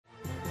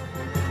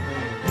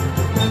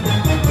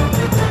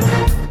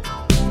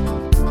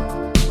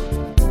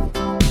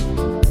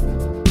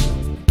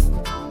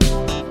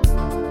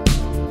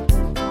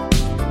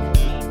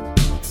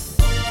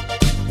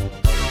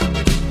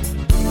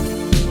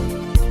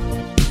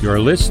You're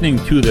listening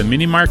to the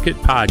Mini Market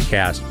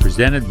Podcast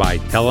presented by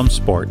Tellem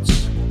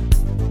Sports.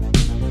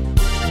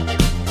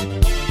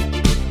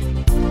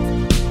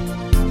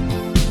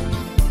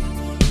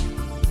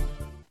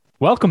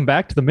 Welcome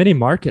back to the Mini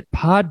Market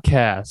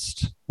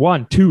Podcast.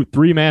 1, 2,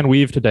 3-man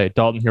weave today.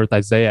 Dalton here with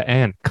Isaiah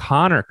and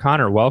Connor.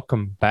 Connor,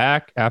 welcome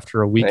back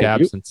after a week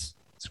absence.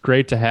 It's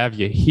great to have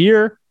you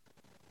here.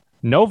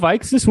 No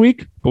Vikes this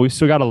week, but we've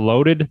still got a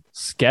loaded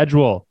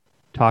schedule.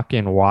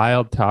 Talking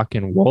Wild,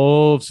 talking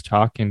Wolves,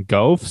 talking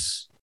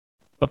Gophs.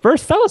 But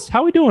first, fellas,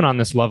 how we doing on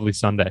this lovely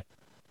Sunday?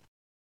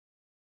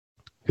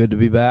 Good to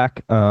be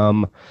back.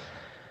 Yeah,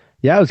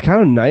 it was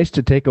kind of nice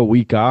to take a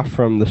week off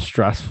from the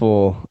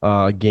stressful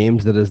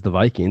games that is the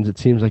Vikings. It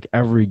seems like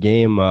every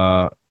game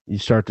you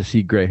start to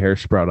see gray hair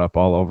sprout up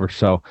all over.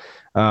 So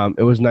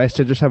it was nice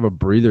to just have a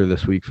breather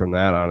this week from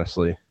that,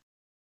 honestly.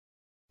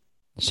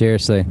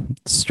 Seriously,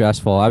 it's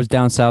stressful. I was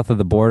down south of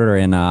the border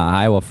in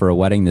Iowa for a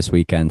wedding this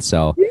weekend,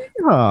 so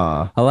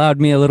allowed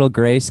me a little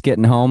grace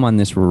getting home on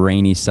this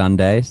rainy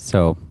Sunday.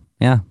 So,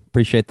 yeah,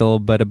 appreciate the little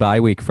bit of bye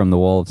week from the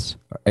Wolves.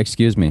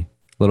 Excuse me, a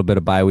little bit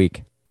of bye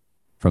week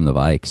from the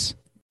Vikes.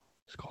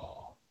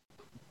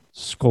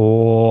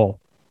 Skol.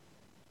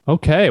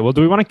 Okay, well,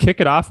 do we want to kick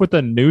it off with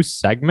a new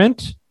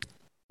segment?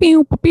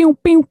 Pew, pew,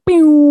 pew,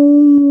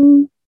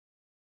 pew.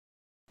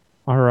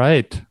 All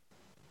right.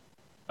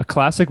 A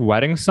classic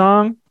wedding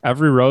song.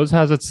 Every rose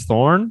has its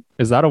thorn.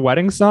 Is that a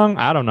wedding song?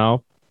 I don't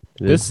know.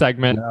 This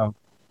segment,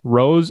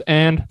 Rose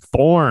and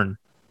Thorn.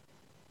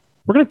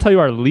 We're going to tell you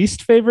our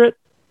least favorite,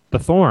 the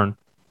thorn,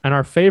 and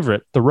our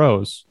favorite, the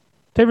rose.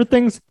 Favorite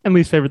things and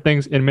least favorite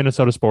things in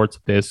Minnesota sports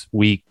this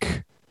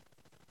week.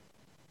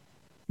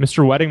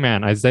 Mr. Wedding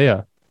Man,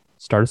 Isaiah,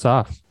 start us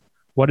off.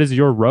 What is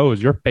your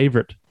rose, your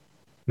favorite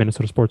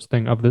Minnesota sports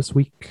thing of this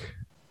week?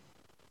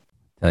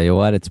 Tell you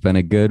what, it's been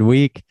a good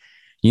week.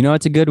 You know,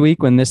 it's a good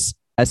week when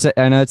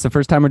I know it's the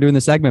first time we're doing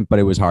the segment, but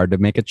it was hard to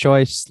make a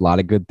choice. A lot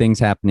of good things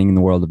happening in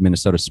the world of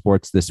Minnesota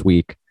sports this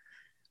week.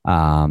 So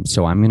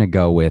I'm going to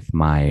go with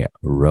my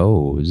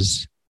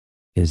rose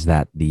is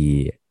that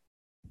the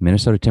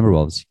Minnesota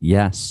Timberwolves,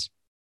 yes,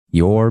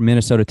 your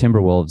Minnesota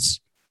Timberwolves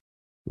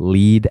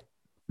lead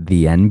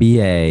the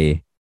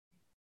NBA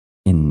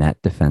in net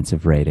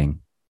defensive rating.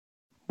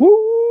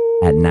 Woo!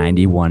 At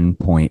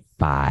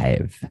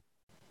 91.5.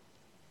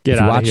 Get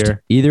out of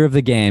here. Either of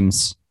the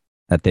games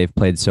that they've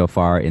played so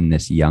far in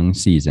this young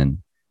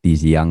season,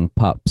 these young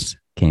pups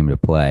came to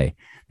play.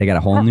 They got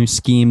a whole new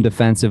scheme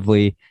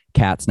defensively.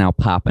 Cat's now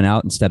popping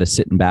out instead of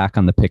sitting back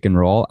on the pick and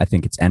roll. I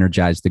think it's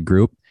energized the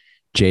group.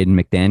 Jaden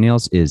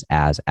McDaniels is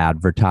as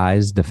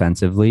advertised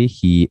defensively.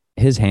 He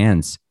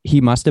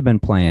must have been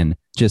playing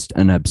just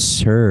an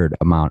absurd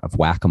amount of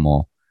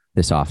whack-a-mole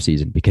this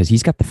offseason because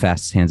he's got the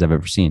fastest hands I've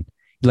ever seen.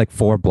 He had like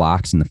 4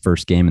 blocks in the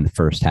first game in the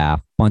first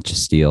half, bunch of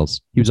steals.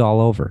 He was all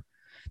over.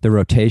 The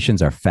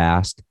rotations are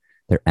fast.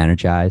 They're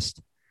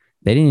energized.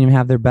 They didn't even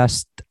have their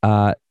best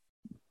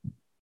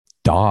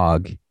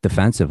dog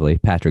defensively,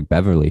 Patrick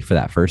Beverly, for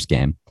that first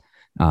game.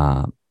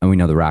 And we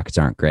know the Rockets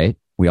aren't great.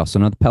 We also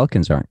know the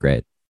Pelicans aren't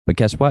great. But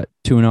guess what?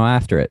 2-0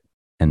 after it.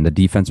 And the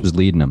defense was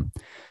leading them.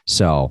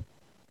 So,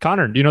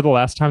 Connor, do you know the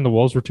last time the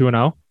Wolves were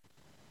 2-0?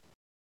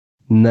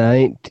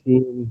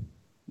 19.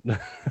 This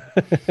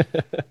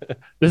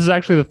is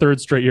actually the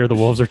third straight year the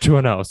Wolves are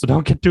 2-0. So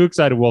don't get too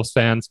excited, Wolves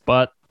fans.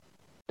 But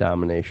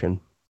domination.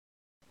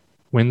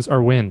 Wins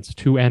are wins.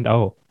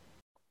 2-0.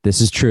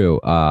 This is true.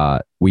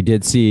 We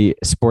did see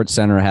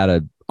SportsCenter had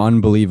an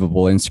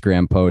unbelievable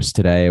Instagram post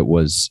today. It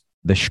was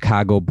the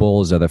Chicago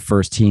Bulls are the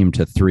first team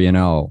to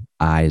 3-0.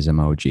 Eyes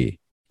emoji.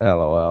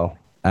 LOL.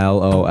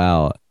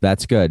 LOL.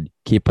 That's good.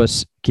 Keep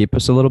us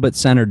a little bit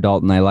centered,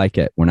 Dalton. I like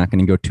it. We're not going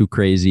to go too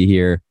crazy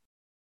here,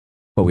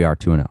 but we are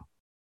 2-0. And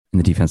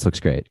the defense looks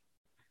great.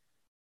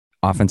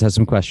 Offense has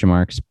some question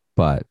marks,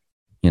 but,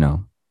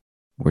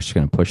 we're just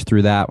going to push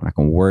through that. We're not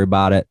going to worry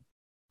about it.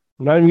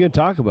 I'm not even going to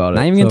talk about it.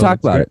 Not even going to talk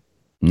about it.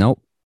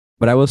 Nope.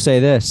 But I will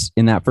say this.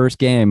 In that first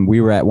game, we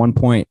were at one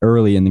point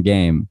early in the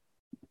game.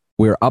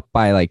 We were up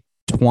by like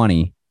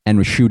 20 and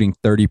was shooting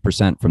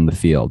 30% from the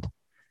field.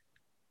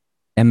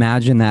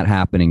 Imagine that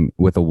happening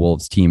with a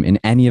Wolves team in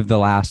any of the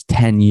last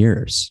 10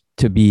 years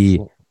to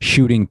be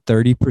shooting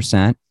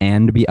 30%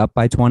 and to be up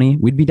by 20.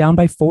 We'd be down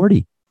by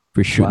 40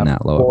 for shooting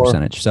that low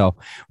percentage. So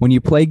when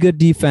you play good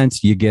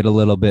defense, you get a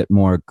little bit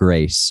more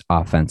grace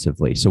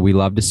offensively. So we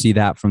love to see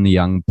that from the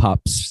young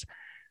pups.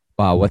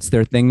 What's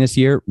their thing this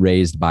year?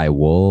 Raised by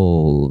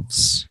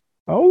Wolves.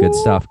 Oh, good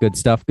stuff. Good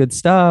stuff. Good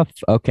stuff.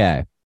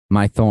 Okay.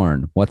 My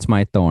thorn. What's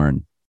my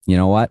thorn? You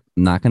know what?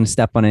 I'm not going to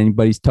step on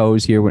anybody's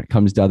toes here when it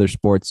comes to other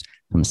sports.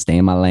 I'm going to stay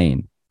in my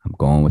lane. I'm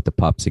going with the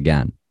pups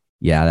again.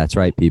 Yeah, that's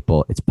right,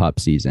 people. It's pup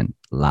season.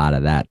 A lot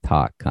of that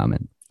talk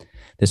coming.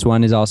 This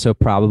one is also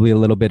probably a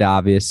little bit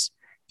obvious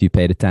if you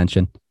paid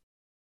attention.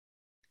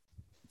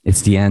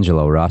 It's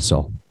D'Angelo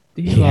Russell.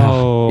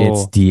 Yeah,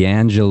 it's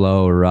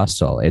D'Angelo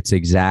Russell. It's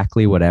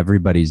exactly what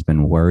everybody's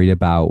been worried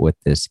about with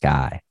this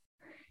guy.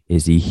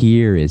 Is he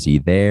here? Is he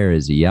there?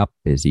 Is he up?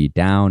 Is he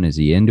down? Is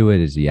he into it?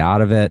 Is he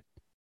out of it?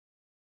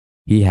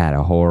 He had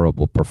a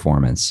horrible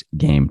performance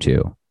game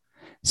 2.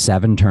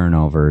 7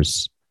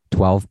 turnovers,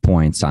 12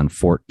 points on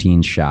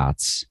 14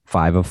 shots,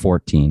 5 of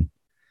 14,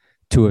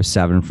 2 of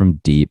 7 from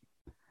deep,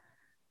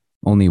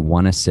 only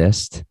 1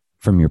 assist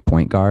from your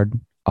point guard,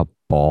 a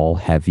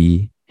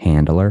ball-heavy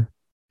handler.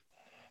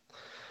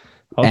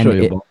 I'll show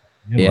you a ball.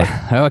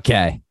 Yeah,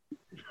 okay.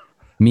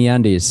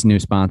 MeUndies, new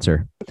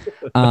sponsor.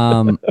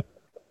 But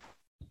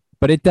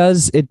it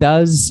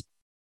does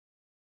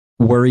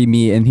worry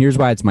me, and here's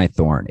why it's my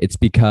thorn. It's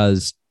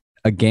because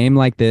a game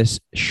like this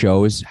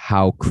shows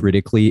how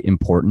critically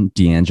important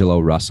D'Angelo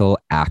Russell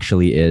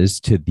actually is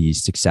to the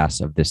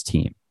success of this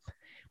team.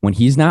 When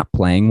he's not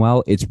playing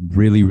well, it's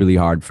really, really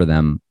hard for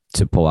them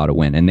to pull out a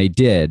win. And they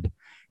did,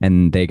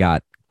 and they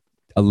got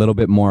a little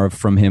bit more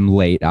from him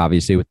late,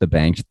 obviously, with the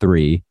banked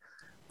 3.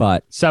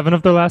 But 7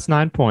 of their last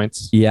 9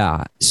 points.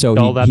 Yeah. So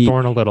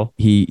thorn a little.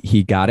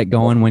 He got it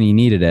going when he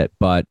needed it,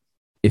 but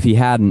if he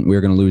hadn't, we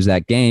were going to lose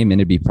that game, and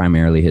it'd be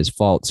primarily his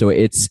fault. So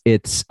it's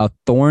a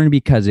thorn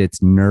because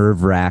it's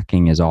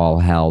nerve-wracking as all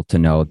hell to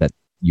know that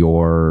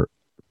your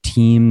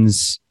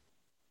team's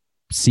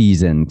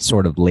season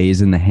sort of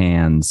lays in the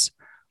hands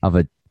of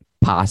a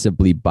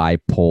possibly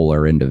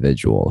bipolar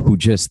individual who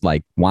just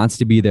like wants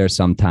to be there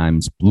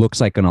sometimes, looks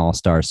like an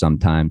all-star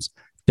sometimes,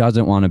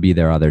 doesn't want to be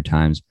there other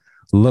times,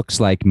 looks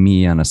like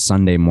me on a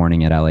Sunday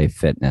morning at LA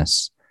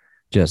Fitness,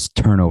 just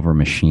turnover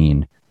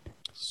machine.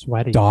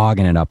 Sweaty.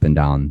 Dogging it up and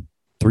down,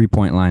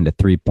 3-point line to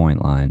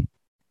 3-point line.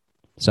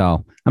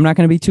 So I'm not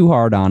going to be too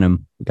hard on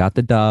him. We got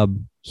the dub.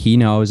 He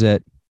knows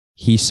it.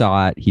 He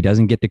saw it. He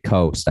doesn't get to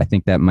coast. I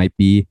think that might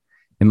be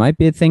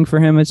a thing for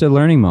him. It's a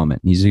learning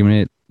moment. He's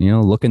going to,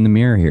 look in the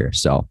mirror here.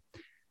 So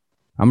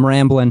I'm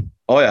rambling.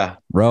 Oh yeah.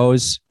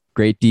 Rose,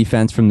 great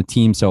defense from the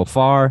team so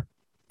far.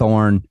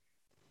 Thorn,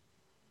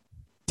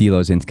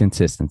 D'Lo's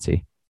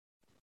inconsistency.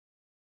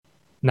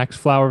 Next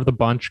flower of the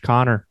bunch,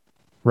 Connor,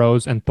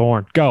 Rose, and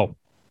Thorn. Go.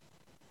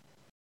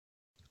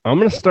 I'm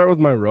going to start with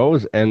my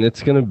Rose, and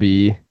it's going to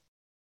be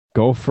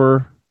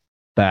Gopher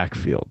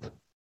backfield.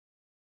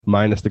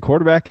 Minus the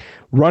quarterback.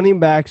 Running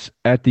backs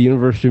at the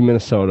University of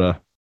Minnesota.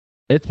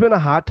 It's been a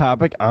hot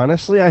topic,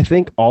 honestly, I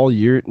think all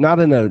year. Not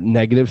in a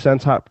negative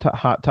sense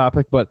hot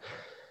topic, but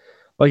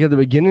like at the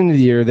beginning of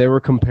the year, they were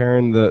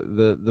comparing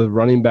the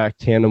running back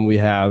tandem we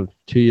have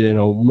to,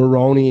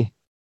 Maroney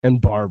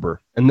and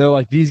Barber. And they're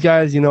like, these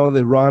guys, they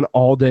run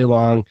all day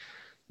long.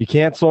 You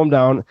can't slow them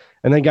down.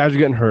 And then guys are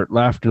getting hurt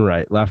left and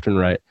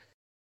right.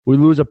 We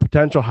lose a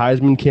potential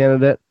Heisman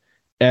candidate,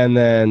 and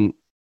then,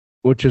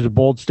 which is a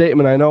bold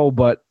statement, I know,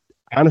 but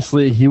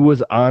honestly, he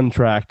was on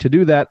track to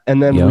do that.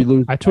 And then we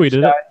lose. I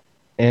tweeted it.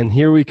 And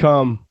here we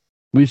come.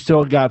 We've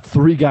still got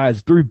 3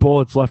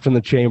 bullets left in the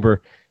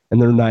chamber,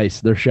 and they're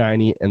nice. They're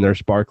shiny, and they're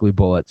sparkly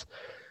bullets.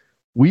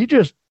 We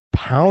just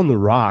pound the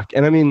rock.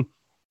 And I mean,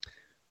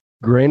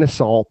 grain of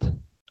salt.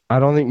 I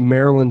don't think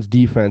Maryland's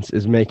defense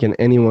is making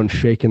anyone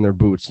shake in their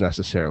boots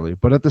necessarily.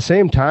 But at the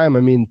same time,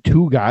 I mean,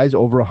 2 guys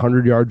over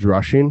 100 yards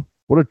rushing.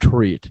 What a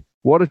treat.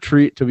 What a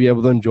treat to be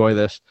able to enjoy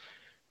this.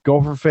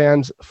 Gopher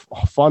fans,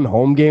 fun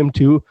home game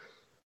too.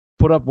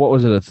 Put up, what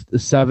was it, a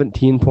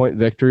 17-point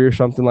victory or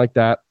something like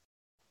that.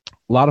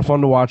 A lot of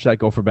fun to watch that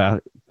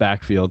Gopher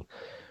backfield.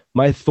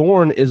 My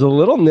thorn is a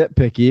little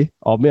nitpicky,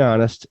 I'll be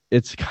honest.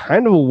 It's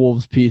kind of a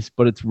Wolves piece,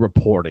 but it's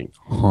reporting.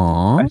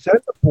 I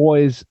sent the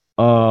boys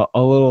a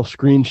little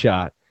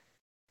screenshot,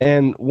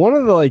 and one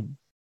of the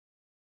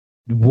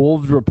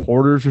Wolves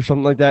reporters or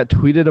something like that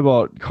tweeted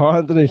about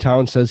Karl-Anthony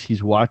Towns says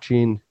he's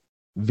watching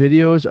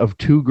videos of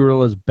 2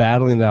 gorillas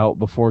battling it out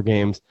before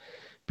games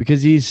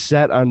because he's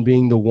set on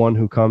being the one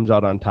who comes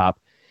out on top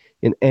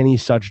in any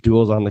such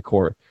duels on the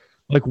court.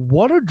 Like,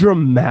 what a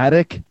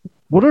dramatic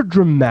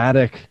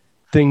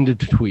thing to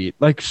tweet.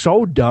 Like,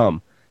 so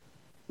dumb.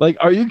 Like,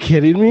 are you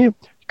kidding me?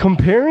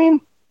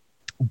 Comparing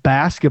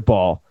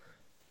basketball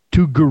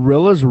to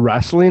gorillas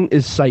wrestling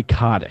is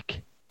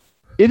psychotic.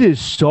 It is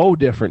so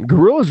different.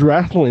 Gorillas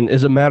wrestling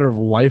is a matter of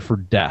life or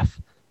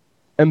death.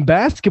 And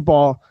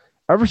basketball,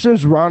 ever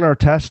since Ron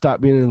Artest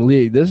stopped being in the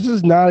league, this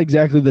is not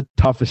exactly the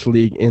toughest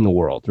league in the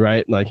world,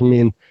 right? Like, I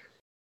mean,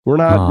 we're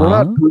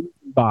not bruising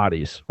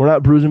bodies. We're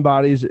not bruising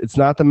bodies. It's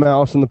not the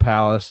Malice in the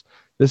Palace.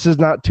 This is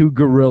not 2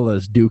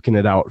 gorillas duking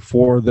it out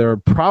for their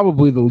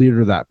probably the leader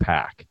of that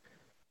pack.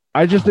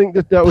 I just think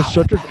that was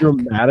such a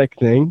dramatic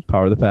thing.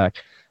 Power of the pack.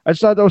 I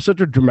just thought that was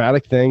such a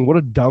dramatic thing. What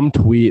a dumb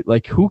tweet.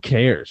 Like, who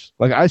cares?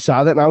 Like, I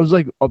saw that and I was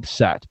like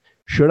upset.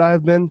 Should I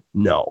have been?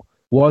 No.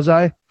 Was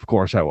I? Of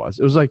course I was.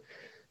 It was like,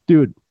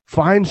 dude,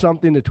 find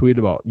something to tweet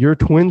about. You're a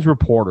Twins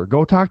reporter.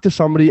 Go talk to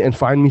somebody and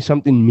find me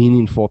something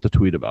meaningful to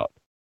tweet about.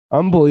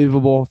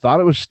 Unbelievable. Thought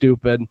it was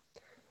stupid.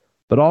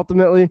 But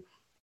ultimately,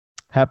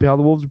 happy how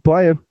the Wolves are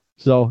playing.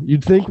 So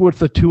you'd think with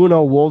the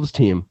 2-0 Wolves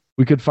team,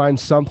 we could find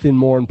something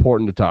more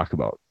important to talk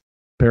about.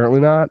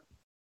 Apparently not.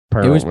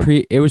 It was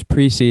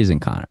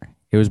preseason, Connor.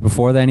 It was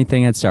before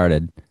anything had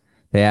started.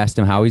 They asked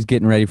him how he's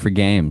getting ready for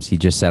games. He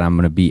just said, I'm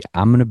gonna be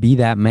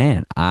that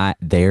man.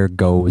 There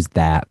goes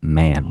that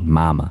man,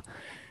 mama.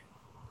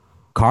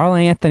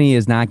 Karl-Anthony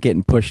is not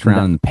getting pushed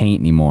around in the paint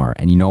anymore.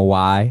 And you know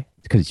why?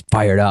 It's because he's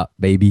fired up,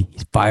 baby.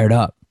 He's fired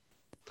up.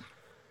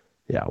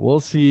 Yeah, we'll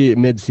see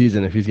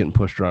mid-season if he's getting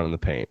pushed around in the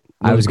paint.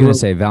 I was going to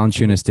say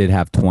Valanciunas did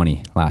have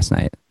 20 last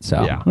night.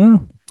 So, yeah.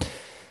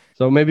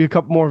 So maybe a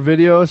couple more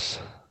videos,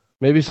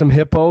 maybe some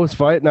hippos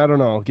fighting. I don't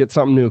know. Get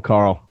something new,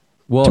 Carl.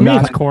 Well, to me,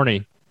 it's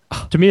corny.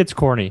 To me, it's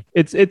corny.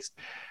 It's.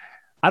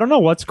 I don't know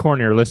what's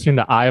cornier, listening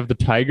to Eye of the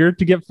Tiger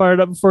to get fired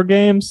up before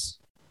games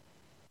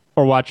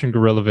or watching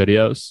gorilla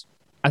videos.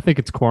 I think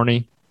it's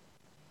corny.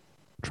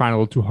 Trying a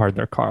little too hard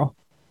there, Carl.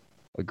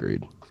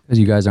 Agreed. Because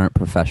you guys aren't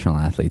professional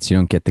athletes. You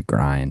don't get the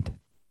grind.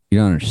 You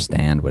don't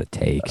understand what it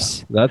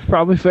takes. That's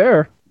probably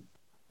fair.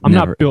 I'm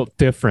not built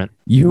different.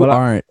 You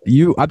aren't.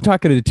 I'm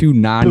talking to two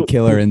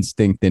non-killer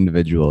instinct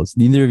individuals.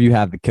 Neither of you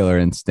have the killer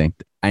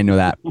instinct. I know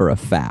that for a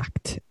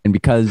fact.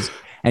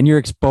 And you're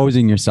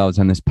exposing yourselves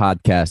on this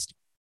podcast,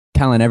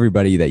 telling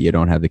everybody that you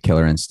don't have the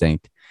killer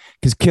instinct.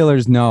 Because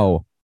killers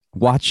know,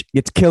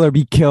 it's kill or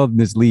be killed in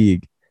this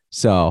league.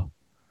 So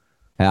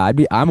yeah,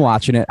 I'm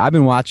watching it. I've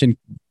been watching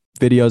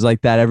videos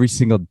like that every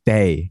single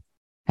day.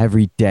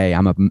 Every day.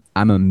 I'm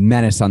a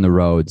menace on the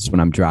roads when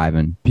I'm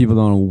driving. People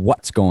don't know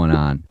what's going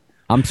on.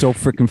 I'm so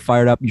freaking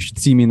fired up. You should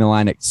see me in the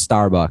line at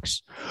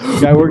Starbucks.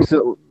 Guy works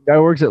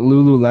at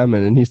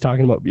Lululemon, and he's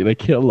talking about being a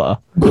killer.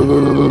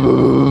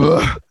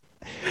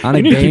 On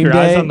a game keep your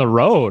eyes on the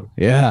road.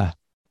 Yeah.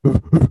 In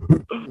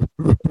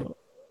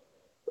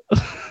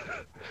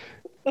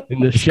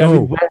the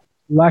Chevy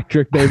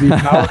electric, baby.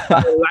 Power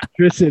by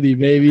electricity,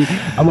 baby.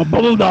 I'm a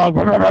bulldog.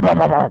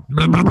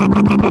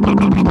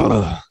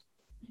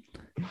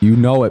 You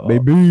know it,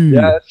 baby.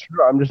 Yeah, that's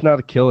true. I'm just not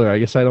a killer. I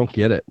guess I don't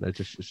get it. It's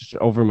just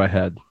over my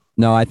head.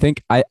 No, I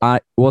think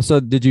so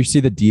did you see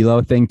the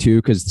D'Lo thing too?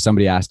 Because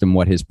somebody asked him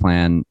what his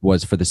plan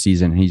was for the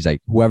season. He's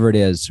like,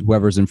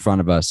 whoever's in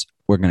front of us,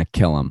 we're going to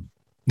kill him.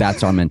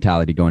 That's our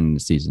mentality going into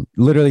the season.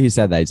 Literally, he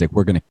said that. He's like,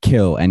 we're going to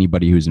kill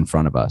anybody who's in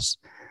front of us.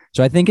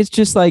 So I think it's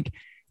just like a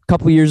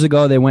couple of years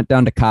ago, they went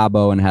down to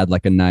Cabo and had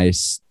like a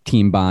nice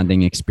team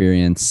bonding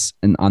experience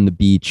and on the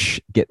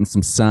beach, getting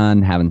some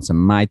sun, having some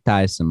Mai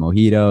Tai, some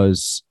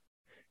mojitos.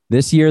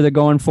 This year, they're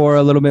going for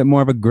a little bit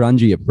more of a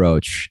grungy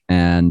approach,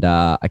 and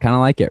I kind of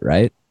like it,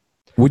 right?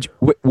 What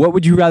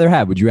would you rather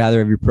have? Would you rather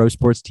have your pro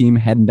sports team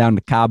heading down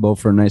to Cabo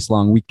for a nice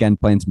long weekend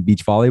playing some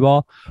beach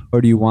volleyball,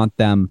 or do you want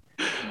them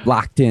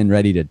locked in,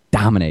 ready to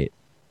dominate?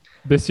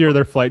 This year,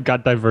 their flight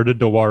got diverted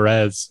to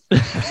Juarez.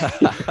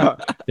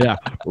 Yeah.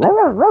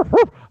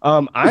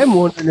 I'm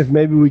wondering if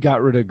maybe we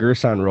got rid of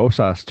Gerson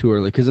Rosas too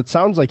early, because it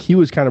sounds like he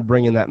was kind of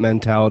bringing that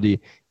mentality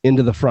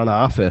into the front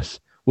office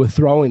with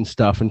throwing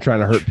stuff and trying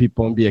to hurt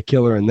people and be a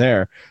killer in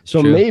there.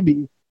 So True.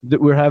 Maybe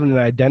that we're having an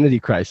identity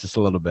crisis a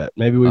little bit.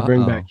 Maybe we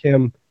bring back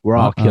him. We're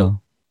all killed.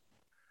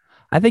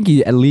 I think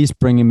you at least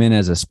bring him in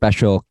as a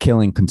special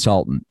killing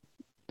consultant.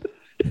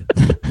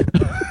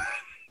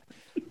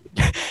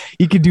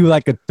 You could do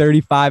like a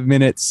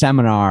 35-minute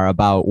seminar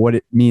about what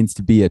it means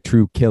to be a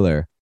true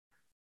killer.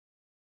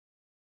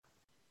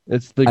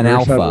 It's the an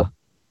alpha.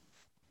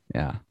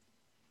 Yeah.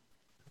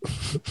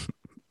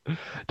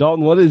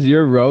 Dalton, what is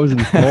your rose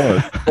and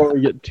thorn before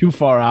we get too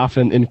far off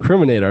and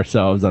incriminate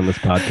ourselves on this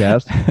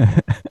podcast?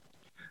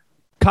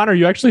 Connor,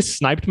 you actually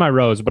sniped my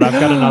rose, but I've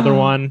got another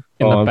one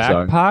in the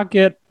back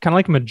pocket, kind of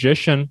like a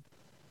magician.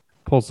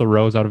 Pulls the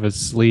rose out of his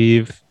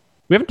sleeve.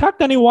 We haven't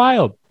talked any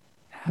Wild.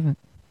 Haven't.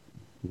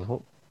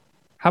 No.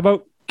 How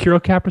about Kirill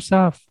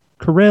Kaprizov?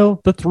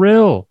 Kirill the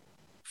Thrill.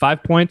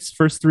 5 points,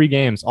 first 3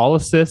 games. All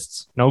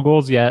assists, no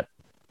goals yet.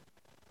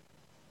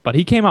 But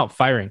he came out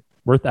firing.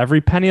 Worth every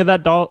penny of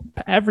that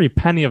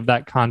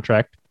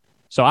contract.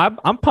 So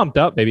I'm pumped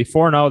up, baby.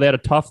 4-0. They had a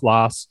tough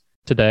loss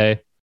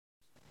today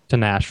to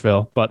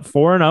Nashville, but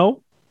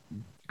 4-0.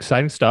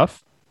 Exciting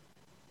stuff.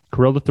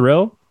 Kirill the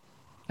Thrill,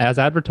 as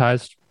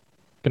advertised,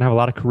 gonna have a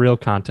lot of Kirill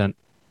content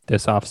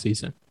this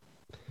offseason.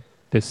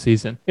 This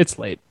season. It's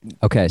late.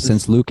 Okay,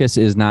 since Lucas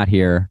is not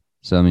here,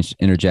 so let me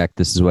interject.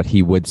 This is what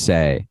he would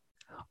say.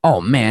 Oh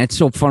man, it's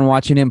so fun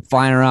watching him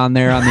flying around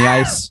there on the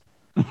ice.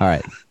 All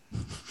right.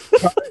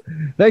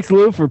 Thanks,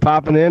 Lou, for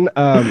popping in.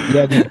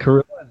 Yeah, dude,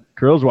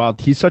 Kirill's wild.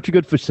 He's such a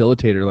good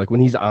facilitator. Like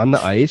when he's on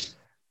the ice,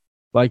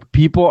 like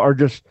people are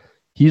just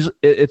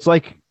it's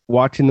like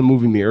watching the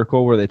movie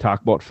Miracle where they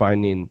talk about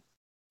finding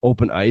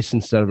open ice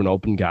instead of an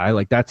open guy.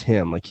 Like that's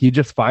him. Like he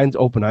just finds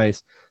open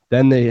ice.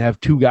 Then they have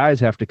 2 guys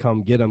have to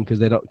come get him because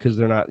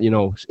they're not,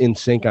 in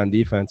sync on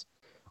defense.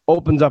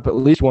 Opens up at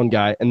least 1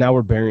 guy, and now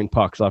we're burying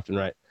pucks left and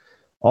right.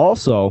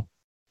 Also,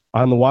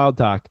 on the Wild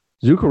Talk,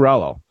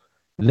 Zuccarello.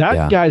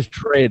 That guy's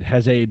trade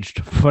has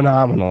aged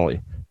phenomenally.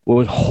 It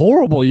was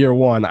horrible year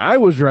 1. I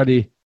was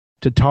ready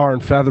to tar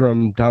and feather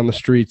him down the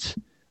streets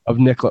of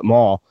Nicollet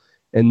Mall.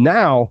 And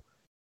now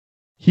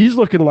he's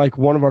looking like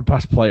one of our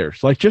best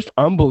players. Like just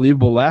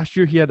unbelievable. Last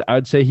year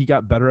I'd say he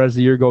got better as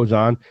the year goes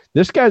on.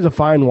 This guy's a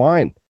fine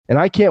wine. And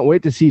I can't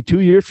wait to see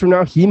 2 years from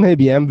now, he may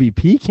be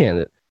MVP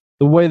candidate.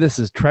 The way this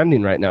is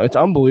trending right now, it's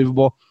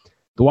unbelievable.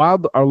 The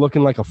Wild are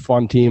looking like a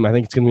fun team. I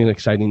think it's going to be an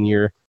exciting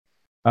year.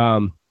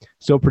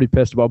 Still pretty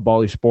pissed about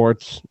Bally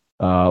Sports.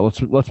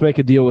 Let's make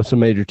a deal with some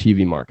major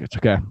TV markets.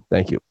 Okay,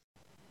 thank you.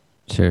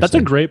 Seriously. That's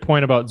a great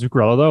point about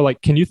Zuccarello, though.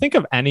 Like, can you think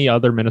of any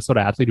other Minnesota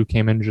athlete who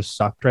came in and just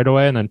sucked right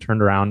away and then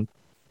turned around,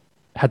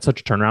 had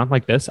such a turnaround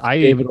like this?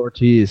 David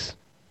Ortiz.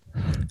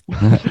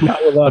 Not with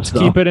us, Let's though.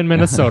 keep it in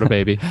Minnesota,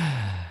 baby.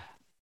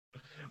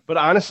 But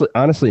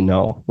honestly,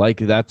 no.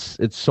 Like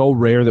it's so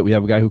rare that we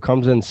have a guy who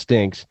comes in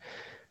stinks.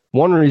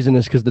 One reason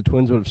is because the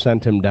Twins would have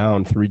sent him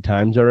down 3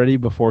 times already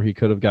before he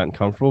could have gotten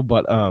comfortable.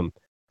 But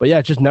yeah,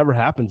 it just never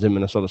happens in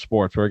Minnesota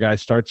sports where a guy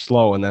starts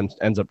slow and then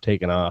ends up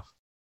taking off.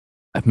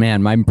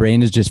 Man, my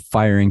brain is just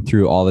firing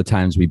through all the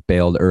times we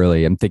bailed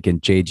early. I'm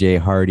thinking JJ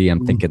Hardy.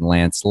 I'm thinking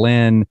Lance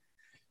Lynn,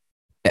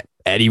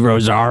 Eddie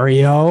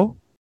Rosario.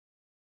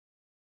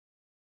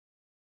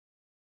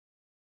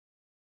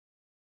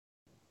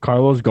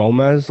 Carlos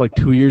Gomez, like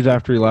 2 years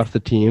after he left the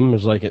team,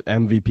 is like an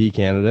MVP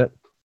candidate.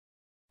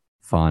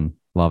 Fun.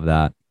 Love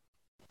that.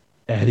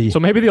 Eddie. So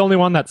maybe the only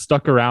one that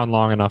stuck around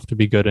long enough to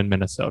be good in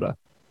Minnesota.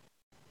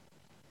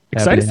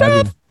 Excited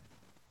Eddie. stuff.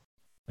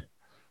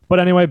 But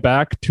anyway,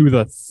 back to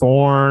the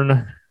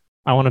Thorn.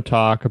 I want to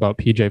talk about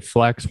PJ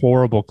Fleck's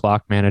horrible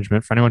clock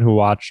management. For anyone who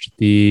watched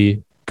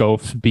the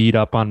Gophers beat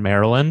up on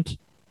Maryland,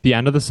 the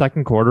end of the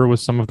second quarter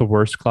was some of the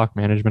worst clock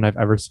management I've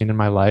ever seen in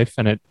my life.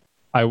 And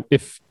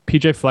if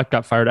PJ Fleck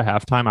got fired at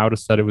halftime, I would have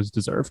said it was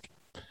deserved.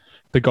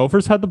 The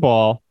Gophers had the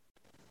ball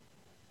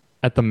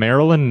at the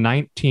Maryland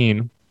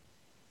 19.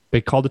 They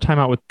called a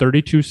timeout with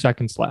 32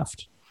 seconds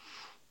left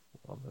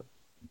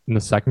in the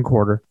second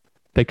quarter.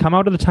 They come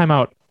out of the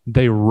timeout.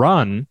 They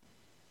run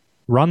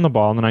the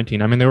ball in the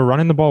 19. I mean, they were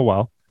running the ball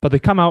well, but they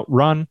come out,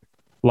 run,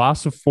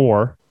 loss of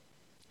 4.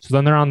 So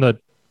then they're on the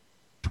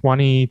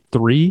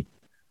 23.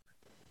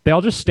 They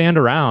all just stand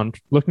around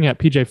looking at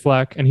PJ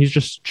Fleck, and he's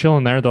just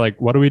chilling there. They're like,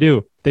 what do we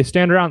do? They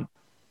stand around.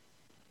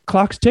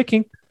 Clock's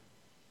ticking.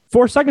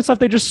 4 seconds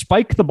left. They just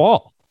spike the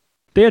ball.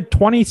 They had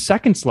 20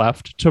 seconds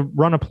left to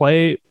run a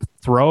play,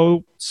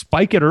 throw,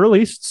 spike it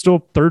early,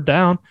 still third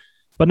down.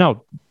 But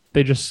no,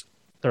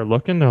 they're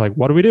looking. They're like,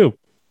 what do we do?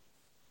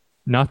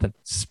 Nothing.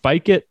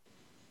 Spike it.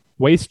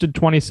 Wasted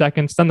 20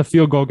 seconds. Then the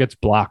field goal gets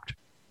blocked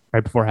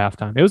right before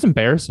halftime. It was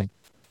embarrassing.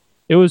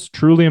 It was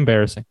truly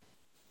embarrassing.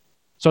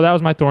 So that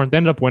was my Thorn. They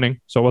ended up winning,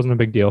 so it wasn't a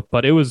big deal.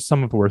 But it was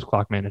some of the worst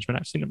clock management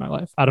I've seen in my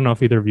life. I don't know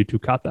if either of you two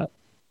caught that.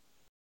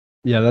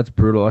 Yeah, that's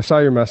brutal. I saw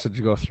your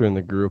message go through in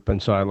the group,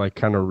 and so I like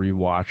kind of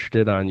rewatched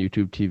it on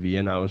YouTube TV,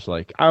 and I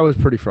was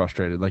pretty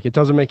frustrated. Like, it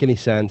doesn't make any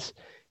sense.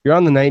 You're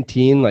on the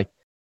 19, like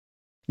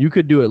you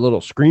could do a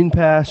little screen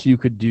pass, you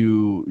could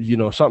do,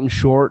 something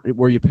short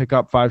where you pick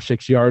up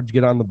 5-6 yards,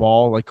 get on the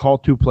ball, like call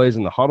 2 plays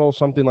in the huddle,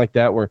 something like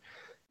that, where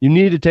you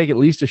need to take at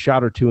least a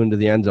shot or 2 into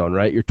the end zone,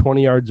 right? You're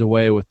 20 yards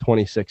away with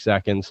 26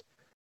 seconds.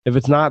 If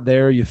it's not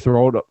there, you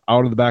throw it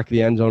out of the back of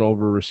the end zone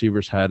over a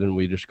receiver's head, and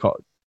we just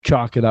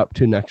chalk it up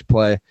to next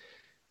play.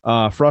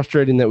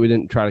 Frustrating that we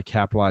didn't try to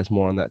capitalize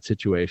more on that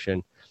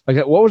situation. Like,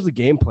 what was the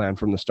game plan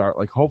from the start?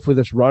 Like, hopefully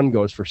this run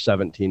goes for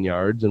 17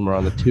 yards and we're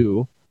on the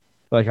 2.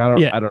 Like,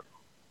 I don't.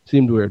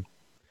 Seemed weird.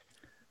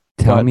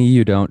 Tell me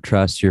you don't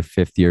trust your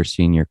 5th-year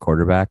senior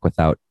quarterback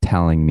without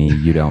telling me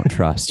you don't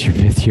trust your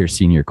 5th-year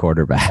senior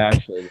quarterback.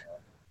 Actually,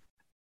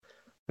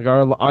 like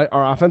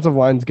our offensive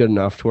line's good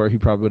enough to where he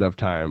probably would have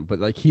time, but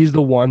like he's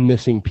the one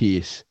missing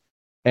piece,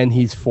 and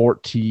he's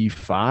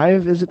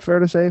 45. Is it fair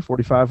to say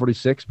 45,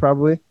 46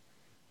 probably? A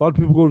lot of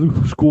people go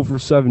to school for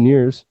 7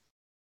 years.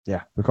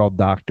 Yeah, they're called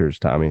doctors,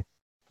 Tommy.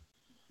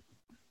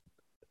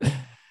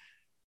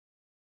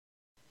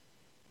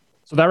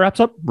 So that wraps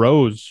up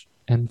Rose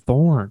and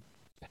Thorn.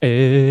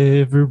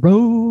 Every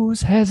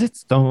rose has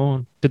its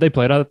thorn. Did they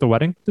play it out at the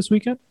wedding this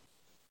weekend?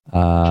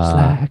 Just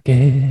like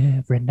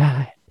every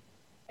night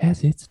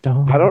has its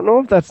thorn. I don't know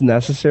if that's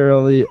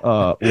necessarily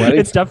a wedding.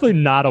 It's definitely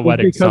not a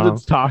wedding because song.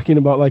 it's talking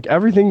about like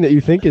everything that you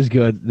think is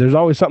good. There's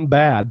always something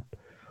bad.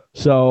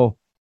 So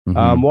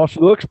while she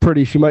looks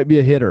pretty, she might be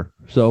a hitter.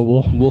 So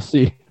we'll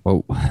see.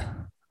 Oh,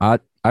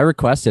 I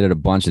requested it a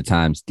bunch of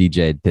times.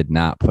 DJ did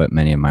not put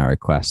many of my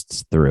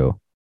requests through.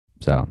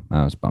 So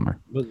that was a bummer.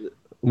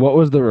 What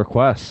was the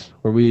request?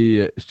 Were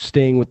we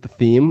staying with the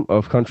theme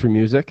of country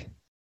music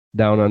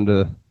down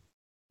under?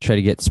 Try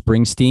to get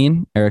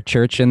Springsteen, Eric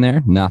Church in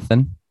there.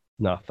 Nothing.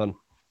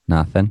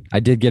 I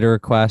did get a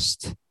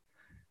request.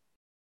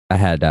 I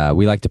had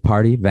We Like to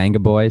Party,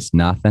 Vanga Boys.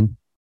 Nothing.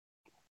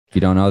 If you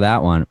don't know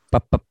that one.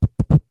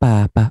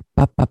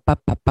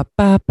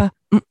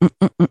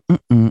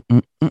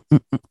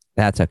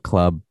 That's a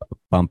club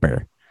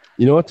bumper.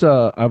 You know what's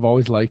I've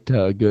always liked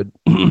a good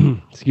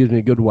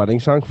good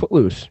wedding song,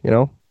 Footloose,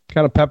 kind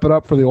of pep it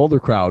up for the older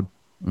crowd.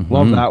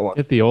 Love that one.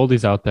 Get the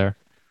oldies out there.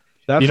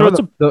 That's where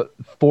the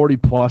 40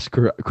 plus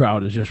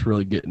crowd is just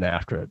really getting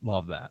after it.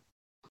 Love that.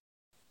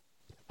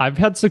 I've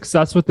had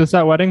success with this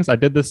at weddings. I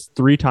did this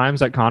 3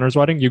 times at Connor's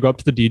wedding. You go up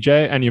to the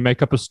DJ and you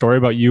make up a story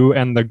about you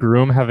and the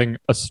groom having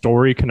a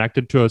story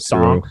connected to a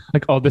song. True.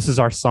 Like, oh, this is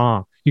our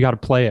song. You got to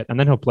play it. And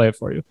then he'll play it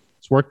for you.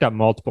 It's worked at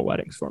multiple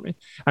weddings for me.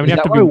 I mean, you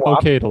have to be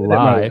okay to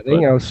lie.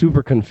 I was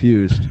super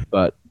confused,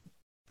 but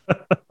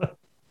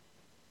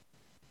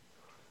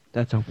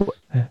that's a.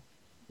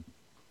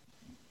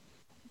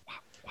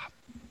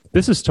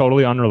 This is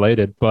totally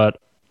unrelated, but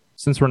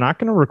since we're not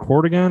going to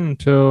record again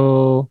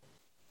until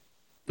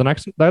the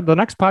next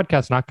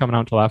podcast not coming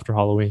out until after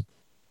Halloween.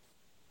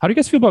 How do you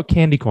guys feel about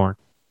candy corn?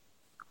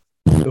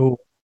 Oh,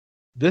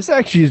 this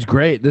actually is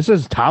great. This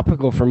is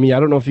topical for me. I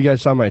don't know if you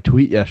guys saw my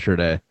tweet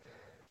yesterday,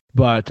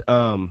 but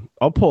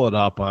I'll pull it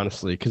up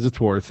honestly because it's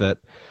worth it,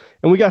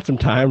 and we got some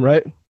time,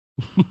 right?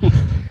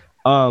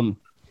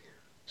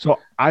 So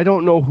I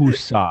don't know who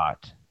saw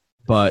it,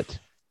 but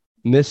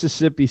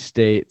Mississippi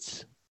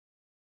State's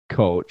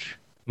coach,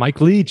 Mike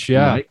Leach,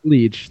 yeah. Mike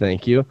Leach,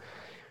 thank you.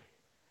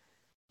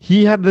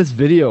 He had this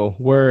video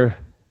where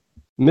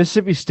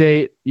Mississippi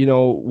State,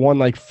 won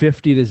like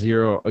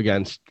 50-0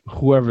 against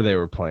whoever they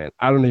were playing.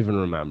 I don't even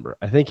remember.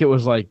 I think it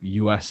was like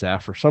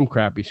USF or some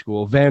crappy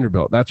school.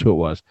 Vanderbilt, that's who it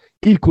was.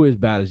 Equally as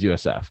bad as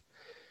USF.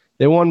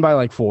 They won by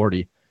like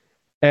 40.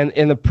 And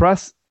in the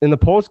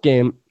post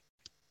game,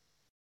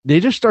 they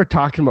just start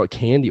talking about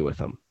candy with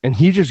him. And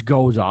he just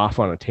goes off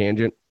on a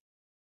tangent.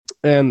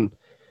 And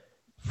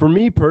for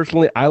me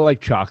personally, I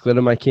like chocolate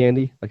in my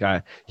candy.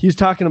 He's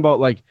talking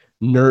about like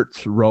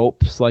Nerds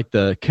ropes, like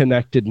the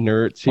connected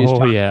Nerds.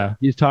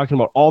 He's talking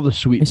about all the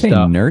sweet stuff. Saying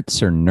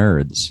Nerds or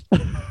nerds?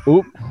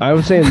 Oop, I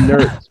was saying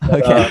Nerds.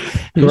 Okay,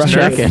 just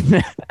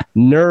checking.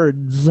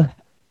 Nerds,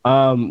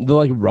 the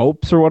like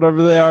ropes or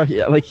whatever they are.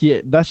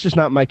 Yeah, that's just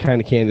not my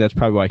kind of candy. That's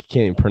probably why I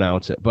can't even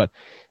pronounce it.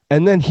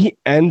 And then he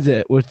ends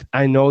it with,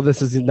 I know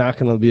this is not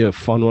going to be a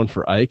fun one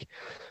for Ike,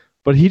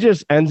 but he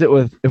just ends it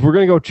with, if we're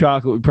going to go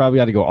chocolate, we probably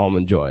got to go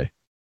Almond Joy.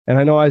 And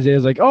I know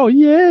Isaiah's like, oh,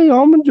 yay,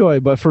 Almond Joy.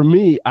 But for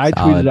me, I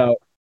tweeted out,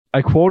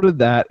 I quoted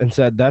that and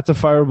said, that's a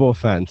fireable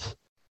offense.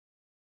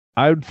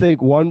 I would think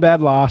one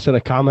bad loss and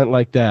a comment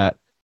like that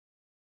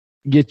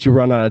gets you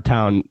run out of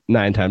town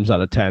 9 times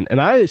out of 10. And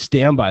I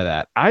stand by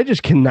that. I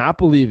just cannot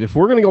believe if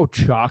we're going to go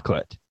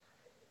chocolate,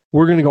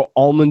 we're going to go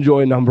Almond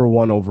Joy number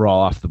 1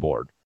 overall off the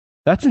board.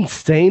 That's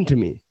insane to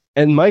me.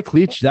 And Mike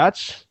Leach,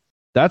 that's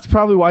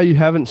probably why you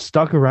haven't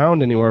stuck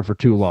around anywhere for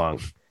too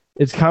long.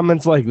 It's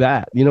comments like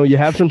that. You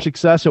have some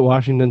success at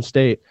Washington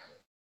State,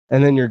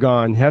 and then you're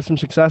gone. You have some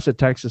success at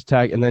Texas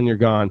Tech, and then you're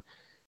gone.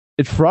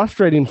 It's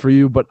frustrating for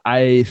you, but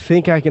I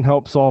think I can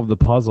help solve the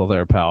puzzle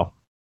there, pal.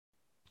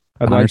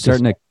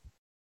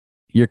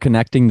 You're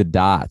connecting the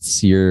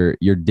dots. You're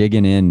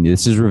digging in.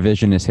 This is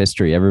revisionist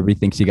history. Everybody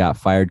thinks he got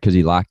fired because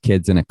he locked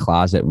kids in a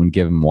closet when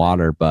give him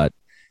water, but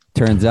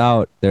turns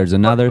out there's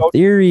another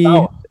theory.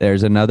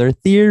 There's another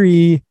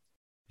theory.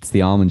 It's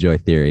the Almond Joy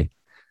theory.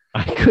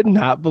 I could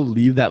not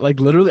believe that. Like,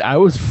 literally, I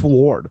was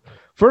floored.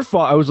 First of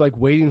all, I was like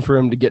waiting for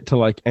him to get to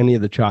like any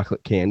of the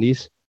chocolate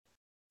candies.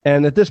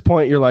 And at this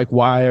point, you're like,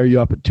 why are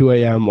you up at 2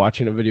 a.m.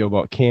 watching a video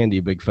about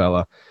candy, big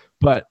fella?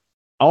 But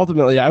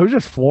ultimately, I was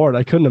just floored.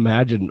 I couldn't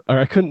imagine, or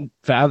I couldn't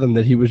fathom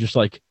that he was just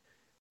like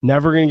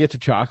never going to get to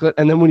chocolate.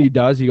 And then when he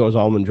does, he goes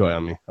Almond Joy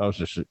on me. I was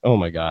just, oh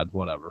my God,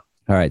 whatever.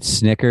 All right.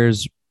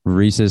 Snickers,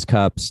 Reese's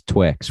Cups,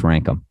 Twix,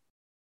 rank them.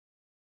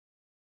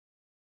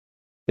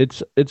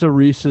 It's a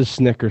Reese's,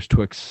 Snickers,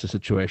 Twix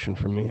situation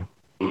for me.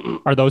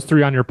 Are those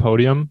 3 on your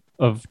podium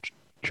of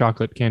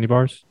chocolate candy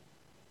bars?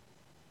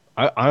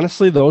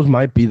 Honestly, those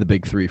might be the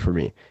big 3 for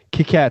me.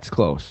 Kit Kat's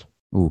close.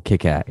 Ooh,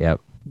 Kit Kat.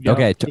 Yep.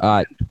 Okay.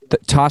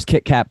 Toss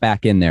Kit Kat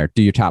back in there.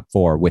 Do your top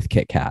 4 with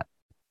Kit Kat.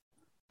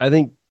 I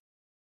think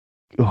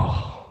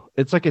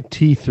it's like a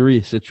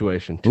T3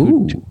 situation.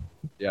 Ooh.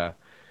 Yeah.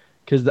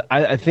 Because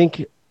I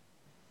think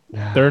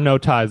there are no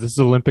ties. This is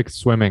Olympic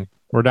swimming.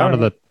 We're down to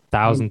the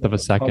 1,000th of a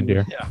second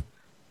here. Yeah.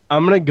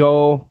 I'm going to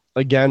go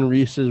again,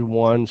 Reese's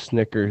 1,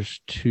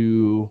 Snickers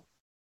 2.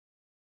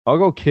 I'll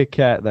go Kit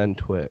Kat, then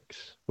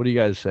Twix. What do you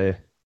guys say?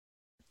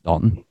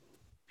 Dalton.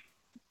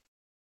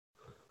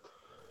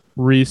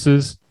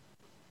 Reese's,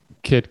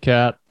 Kit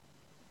Kat,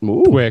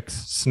 Twix,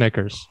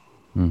 Snickers.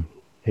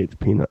 Hates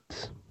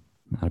peanuts.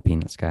 Not a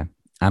peanuts guy.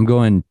 I'm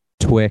going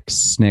Twix,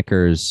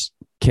 Snickers,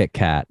 Kit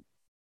Kat.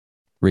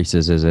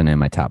 Reese's isn't in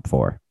my top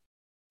 4.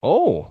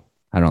 Oh.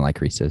 I don't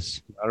like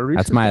Reese's. Not a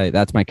Reese's.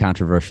 That's my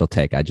controversial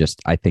take. I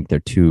think they're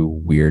too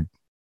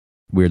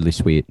weirdly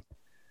sweet.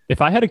 If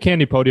I had a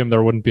candy podium,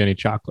 there wouldn't be any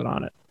chocolate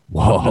on it.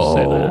 Whoa. I'll just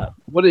say that.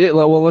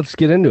 Well, let's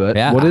get into it.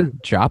 Yeah. What is?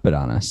 Drop it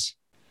on us.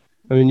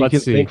 I mean, you Let's can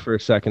see. think for a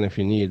second if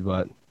you need,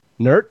 but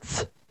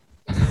Nerds.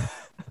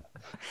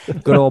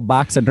 Good old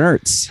box of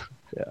Nerds.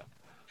 Yeah.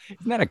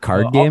 Isn't that a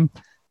card game?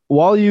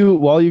 While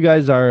you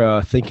guys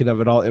are thinking of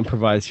it, I'll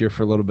improvise here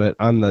for a little bit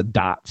on the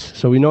dots.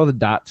 So we know the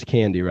dots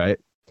candy, right?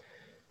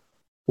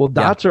 Well,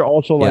 dots are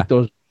also like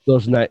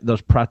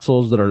those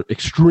pretzels that are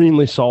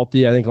extremely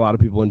salty. I think a lot of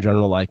people in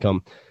general like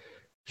them.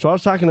 So I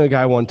was talking to a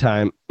guy one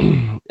time,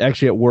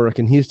 actually at work,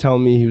 and he's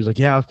telling me, he was like,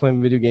 yeah, I was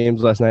playing video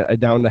games last night. I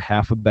downed a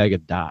half a bag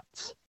of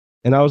dots.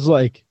 And I was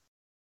like,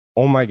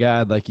 oh my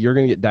God, like you're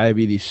going to get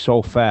diabetes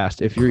so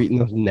fast if you're eating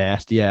those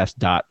nasty ass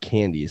dot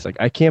candies. Like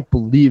I can't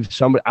believe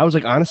somebody, I was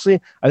like, honestly,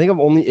 I think I've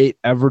only ate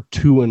ever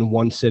 2 in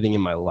one sitting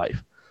in my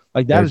life.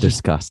 Like that is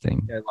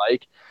disgusting.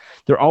 Like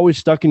they're always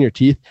stuck in your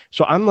teeth.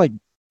 So I'm like,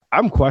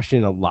 I'm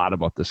questioning a lot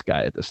about this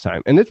guy at this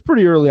time. And it's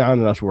pretty early on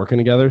in us working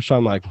together. So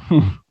I'm like,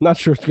 not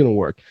sure it's going to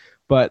work.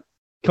 But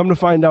come to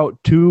find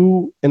out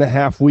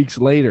 2.5 weeks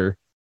later,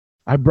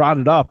 I brought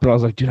it up and I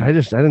was like, dude, I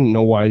didn't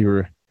know why you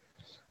were.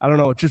 I don't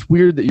know. It's just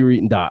weird that you were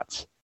eating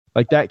dots.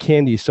 Like that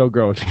candy is so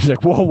gross. He's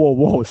like,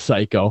 whoa,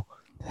 psycho.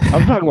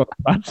 I'm talking about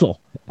the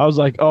pretzel. I was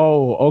like,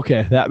 oh,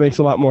 okay, that makes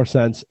a lot more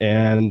sense.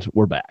 And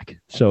we're back.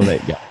 So there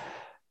you go.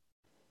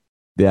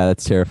 Yeah,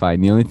 that's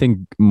terrifying. The only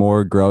thing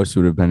more gross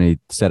would have been he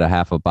said a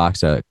half a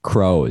box of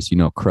Crows. You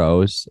know,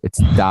 Crows. It's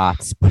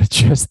dots, but it's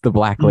just the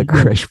black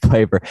licorice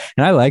flavor.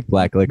 And I like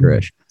black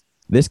licorice.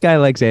 This guy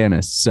likes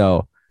anise,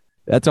 so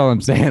that's all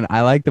I'm saying.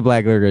 I like the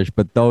black licorice,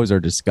 but those are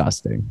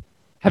disgusting.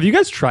 Have you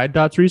guys tried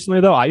dots recently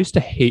though? I used to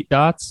hate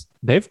dots.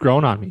 They've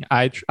grown on me.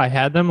 I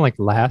had them like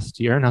last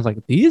year, and I was like,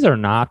 these are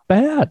not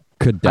bad.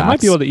 Could I might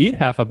dots be able to eat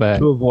half a bag.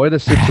 To avoid a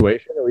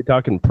situation, are we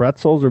talking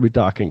pretzels or are we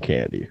talking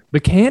candy?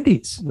 The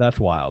candies. That's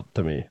wild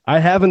to me. I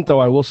haven't, though.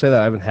 I will say that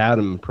I haven't had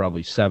them in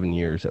probably 7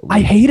 years at least. I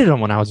hated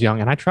them when I was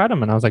young, and I tried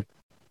them, and I was like,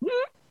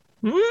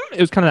 it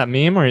was kind of that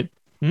meme where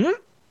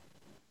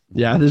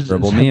Yeah, this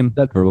verbal is meme.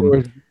 That's Verbal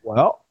meme.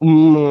 well.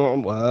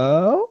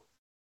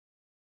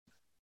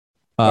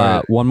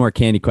 Right. One more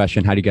candy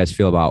question. How do you guys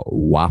feel about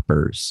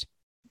Whoppers?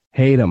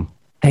 Hate them.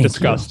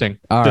 disgusting.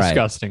 All right.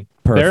 Disgusting.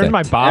 Perfect. They're in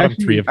my bottom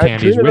Actually, three of Trina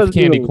candies with doesn't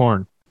candy even-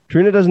 corn.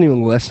 Trina doesn't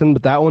even listen,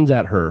 but that one's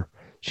at her.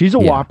 She's a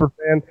Yeah. Whopper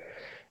fan,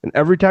 and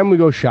every time we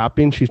go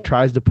shopping, she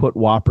tries to put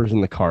Whoppers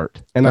in the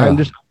cart. And I'm Ugh.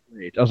 just,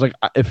 I was like,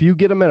 if you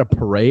get them at a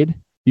parade,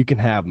 you can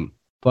have them,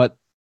 but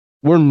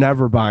we're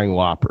never buying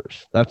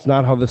Whoppers. That's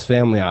not how this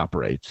family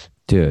operates.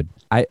 Dude,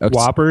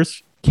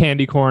 Whoppers,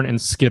 candy corn, and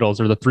Skittles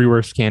are the three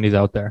worst candies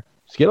out there.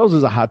 Skittles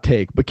is a hot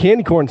take, but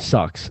candy corn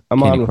sucks. I'm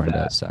candy on with corn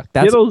that. does suck.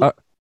 That's Skittles,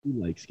 you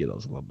like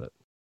Skittles a little bit.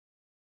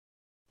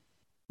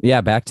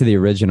 yeah. Back to the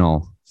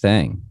original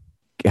thing.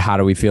 How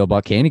do we feel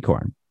about candy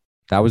corn?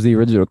 That was the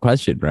original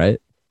question, right?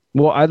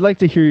 Well, I'd like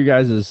to hear you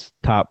guys'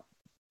 top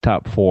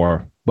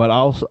four, but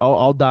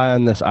I'll die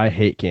on this. I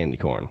hate candy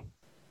corn.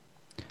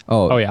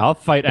 Oh yeah, I'll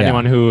fight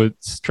anyone who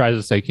tries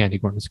to say candy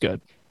corn is good.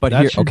 But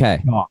That here, should okay.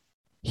 stop.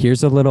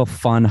 Here's a little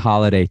fun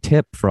holiday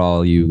tip for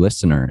all you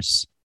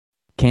listeners.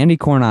 Candy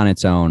corn on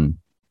its own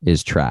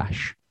is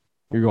trash.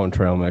 You're going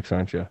trail mix,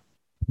 aren't you?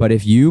 But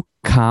if you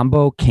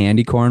combo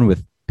candy corn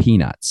with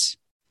peanuts,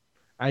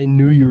 I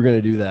knew you were going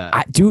to do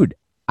that.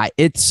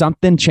 it's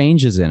something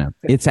changes in it.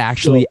 It's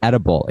actually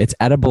edible. It's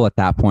edible at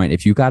that point.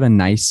 If you got a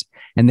nice,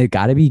 and they've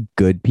got to be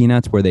good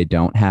peanuts where they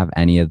don't have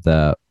any of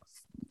the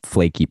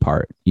flaky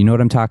part. You know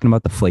what I'm talking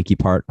about? The flaky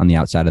part on the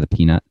outside of the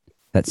peanut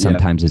that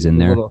sometimes is in The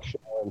there. little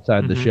shell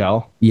inside the Mhm.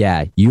 shell.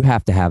 Yeah, you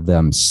have to have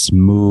them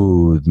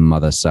smooth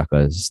mother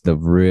suckers, the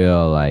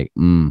real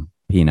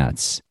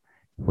peanuts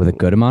with a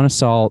good amount of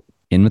salt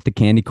in with the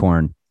candy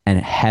corn and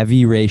a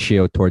heavy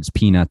ratio towards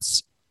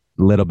peanuts,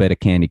 little bit of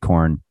candy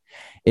corn.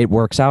 It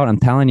works out. I'm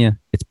telling you,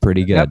 it's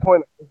pretty At good. that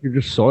point, I think you're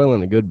just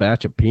soiling a good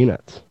batch of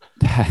peanuts.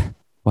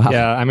 Wow.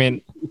 Yeah, I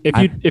mean,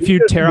 if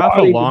you tear off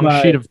a long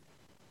sheet of,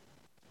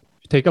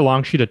 take a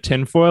long sheet of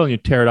tinfoil and you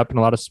tear it up in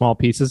a lot of small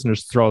pieces and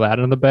just throw that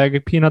in the bag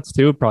of peanuts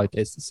too, it probably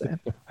tastes the same.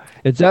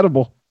 It's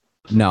edible.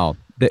 No,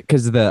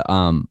 because the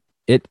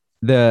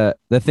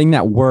thing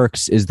that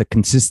works is the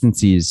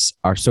consistencies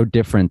are so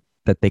different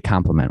that they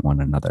complement one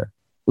another.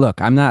 Look,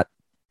 I'm not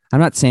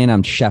saying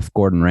I'm Chef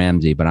Gordon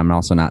Ramsay, but I'm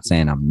also not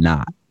saying I'm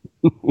not.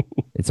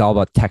 It's all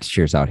about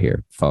textures out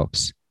here,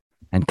 folks,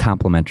 and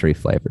complementary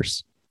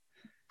flavors.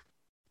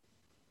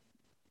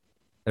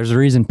 There's a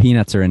reason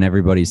peanuts are in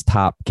everybody's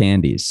top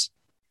candies.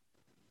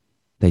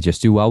 They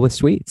just do well with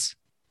sweets.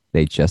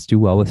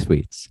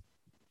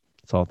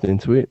 Salty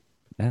and sweet.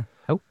 Yeah.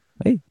 Oh,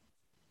 hey.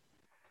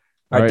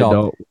 All right,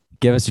 Dalton, Dalton.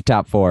 give us your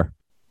top four.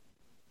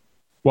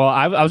 Well,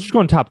 I was just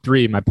going top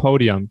three. My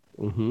podium,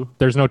 Mm-hmm.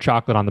 there's no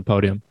chocolate on the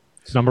podium.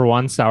 It's number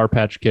 1, Sour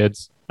Patch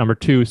Kids. Number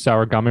 2,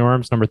 sour gummy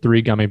worms. Number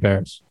 3, gummy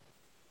bears.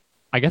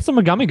 I guess I'm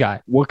a gummy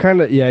guy. What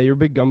kind of, you're a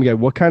big gummy guy.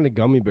 What kind of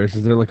gummy bears?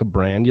 Is there like a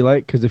brand you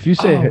like? Because if you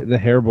say Oh. the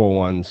Haribo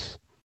ones,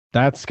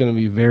 that's going to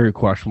be very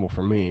questionable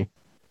for me.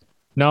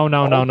 No.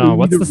 You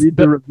What's need to read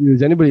the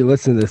reviews? Anybody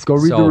listen to this? Go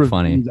read So the reviews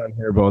funny. on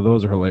Haribo.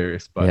 Those are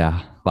hilarious. But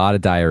Yeah, a lot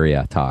of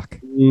diarrhea talk.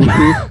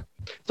 Mhm.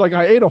 It's like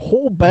I ate a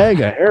whole bag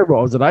of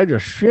Haribos and I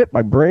just shit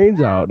my brains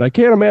out. And I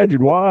can't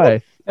imagine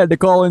why. Had to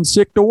call in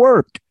sick to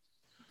work.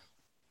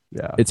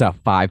 Yeah. It's a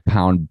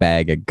 5-pound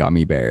bag of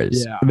gummy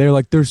bears. Yeah. And they're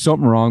like, there's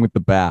something wrong with the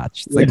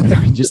batch. It's like, Yeah.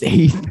 I just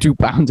ate 2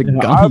 pounds of I'm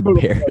gummy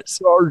gonna bears.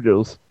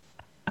 Charges.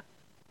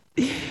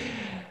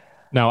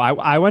 No,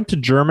 I went to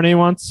Germany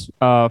once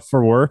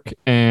for work,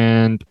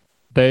 and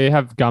they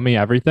have gummy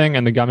everything,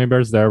 and the gummy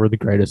bears there were the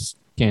greatest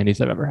candies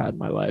I've ever had in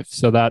my life.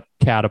 So that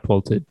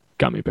catapulted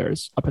gummy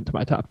bears up into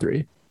my top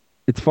 3.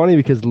 It's funny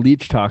because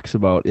Leach talks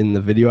about in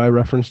the video I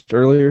referenced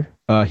earlier.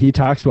 He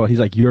talks about, he's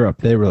like, Europe,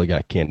 they really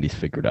got candies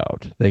figured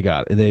out.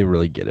 They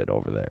really get it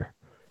over there.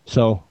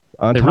 So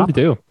on They top really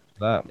do. of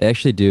that, They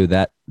actually do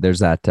that. There's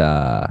that,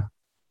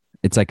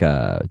 it's like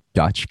a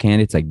Dutch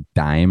candy. It's like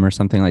Dime or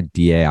something, like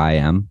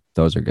DAIM.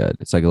 Those are good.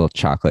 It's like a little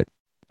chocolate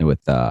with,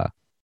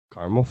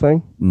 caramel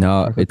thing.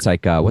 no, it's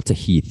like, what's a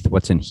Heath?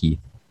 What's in Heath?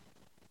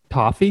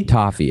 Toffee?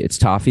 Toffee. It's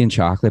toffee and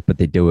chocolate, but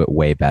they do it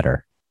way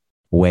better.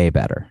 Way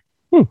better.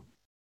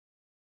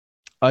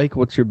 Ike,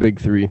 what's your big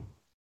 3?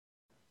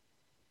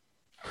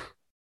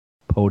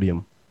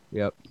 podium.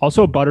 Yep.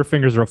 Also,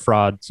 Butterfingers are a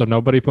fraud, so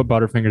nobody put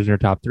Butterfingers in your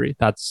top 3.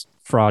 That's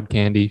fraud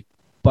candy.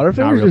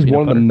 Butterfingers real is peanut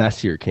one of the butter.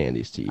 messier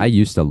candies to eat. I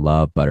used to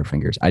love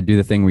Butterfingers. I do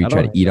the thing where you I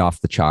try don't to eat off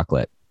the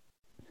chocolate.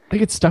 They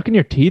get stuck in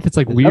your teeth. It's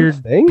like Is that a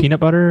weird thing? peanut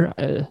butter.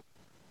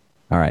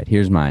 All right,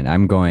 here's mine.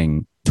 I'm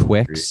going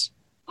Twix,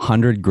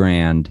 100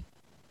 grand,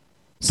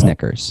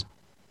 Snickers.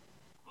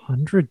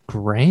 100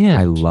 grand.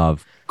 I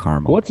love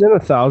caramel. What's in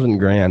 1,000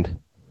 grand?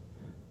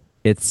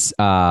 It's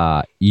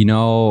you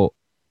know,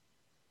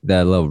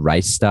 the little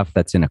rice stuff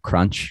that's in a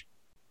crunch.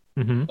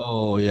 Mhm.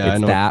 Oh yeah, I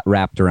It's know. that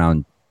wrapped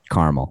around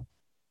caramel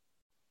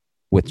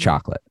with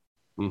chocolate.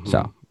 Mhm.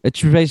 So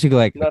it's basically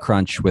like a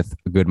crunch with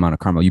a good amount of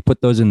caramel. You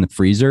put those in the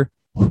freezer.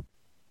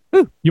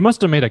 You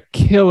must have made a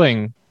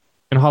killing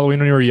in Halloween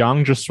when you were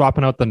young, just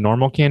swapping out the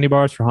normal candy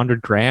bars for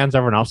 100 grands.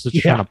 Everyone else is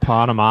just Yeah. trying to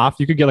pawn them off.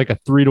 You could get like a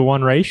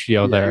 3-to-1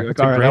 ratio Yeah, there. you're like,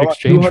 It's a all right, great I want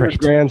exchange 200 rate.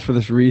 grand for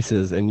this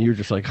Reese's, and you're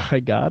just like, I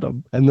got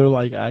them, and they're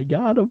like, I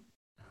got them.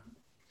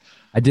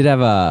 I did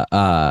have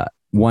a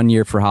 1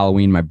 year for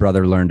Halloween. My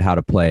brother learned how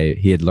to play.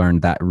 He had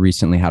learned that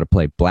recently how to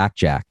play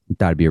blackjack.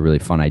 That'd be a really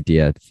fun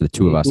idea for the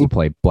two of us to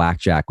play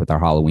blackjack with our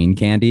Halloween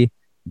candy.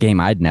 Game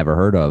I'd never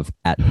heard of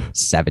at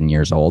 7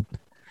 years old.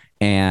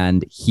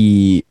 And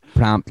he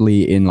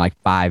promptly, in like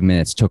 5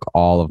 minutes, took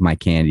all of my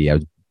candy. I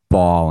was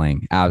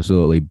bawling,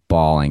 absolutely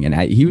bawling. And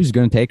he was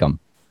going to take them,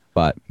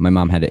 but my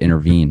mom had to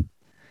intervene.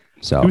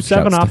 So 2-7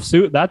 shouts to- off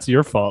suit. That's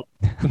your fault.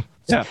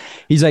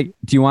 He's like,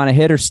 do you want to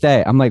hit or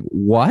stay? I'm like,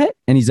 what?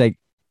 And he's like,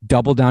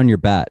 double down your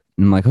bet.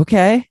 And I'm like,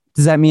 okay.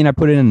 Does that mean I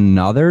put in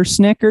another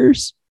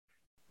Snickers?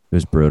 It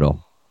was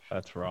brutal.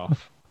 That's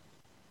rough.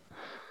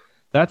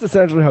 That's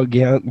essentially how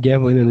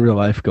gambling in real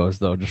life goes,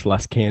 though. Just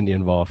less candy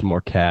involved,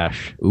 more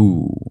cash.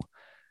 Ooh.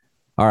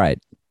 All right.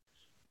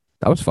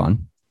 That was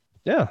fun.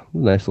 Yeah,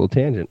 nice little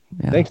tangent.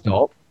 Yeah. Thanks,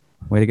 Dalt.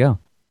 Way to go.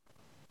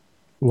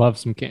 Love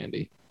some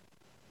candy.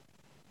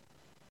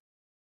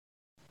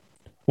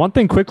 One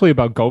thing quickly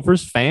about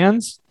Gophers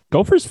fans.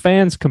 Gophers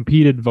fans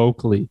competed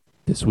vocally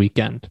this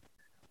weekend.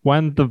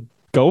 When the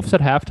Gophs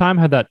at halftime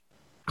had that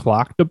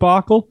clock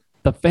debacle,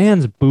 the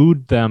fans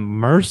booed them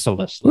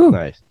mercilessly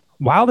Nice.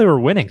 while they were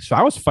winning. So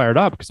I was fired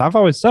up because I've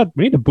always said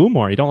we need to boo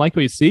more. You don't like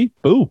what you see?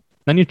 Boo.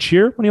 Then you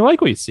cheer when you like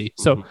what you see.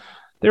 So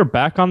they were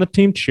back on the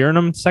team cheering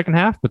them in the second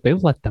half, but they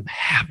let them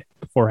have it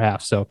before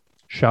half. So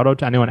shout out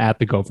to anyone at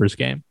the Gophers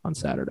game on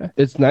Saturday.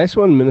 It's nice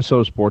when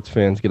Minnesota sports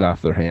fans get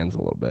off their hands a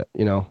little bit,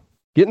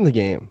 Get in the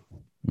game.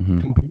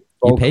 Mhm. Compete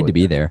You paid to vocally.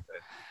 be there.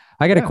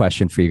 I got a Yeah.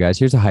 question for you guys.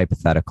 Here's a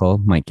hypothetical.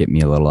 Might get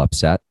me a little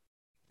upset.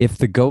 If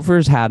the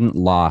Gophers hadn't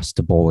lost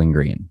to Bowling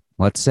Green,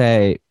 let's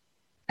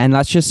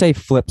just say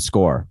flip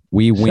score.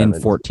 We win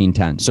 7.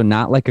 14-10. So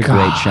not like a great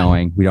God.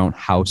 showing. We don't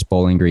house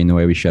Bowling Green the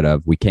way we should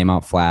have. We came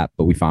out flat,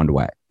 but we found a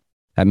way.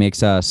 That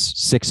makes us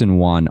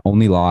 6-1,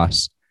 only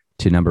loss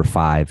to number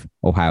 5,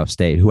 Ohio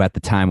State, who at the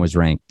time was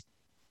ranked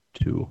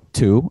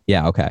 2.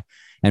 Yeah, okay.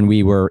 And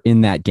we were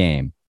in that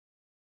game.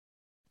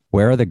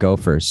 Where are the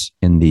Gophers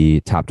in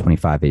the top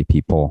 25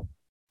 AP poll?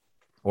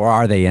 Or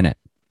are they in it?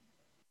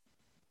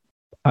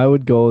 I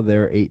would go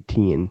there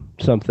 18,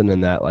 something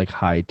in that like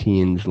high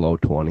teens, low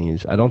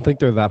 20s. I don't think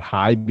they're that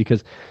high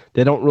because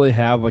they don't really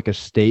have like a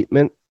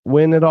statement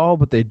win at all,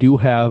 but they do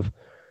have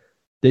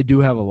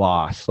a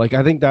loss. Like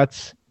I think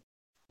that's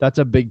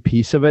a big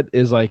piece of it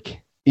is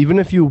like even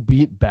if you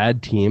beat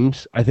bad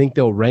teams, I think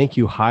they'll rank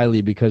you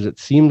highly because it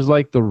seems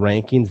like the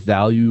rankings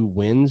value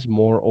wins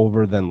more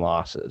over than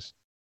losses.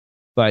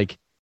 Like,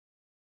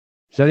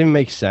 does that even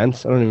make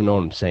sense? I don't even know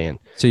what I'm saying.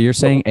 So you're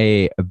saying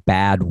a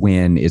bad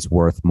win is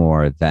worth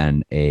more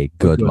than a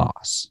good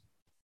loss.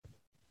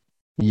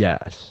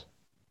 Yes.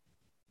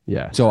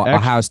 Yes. So Actually,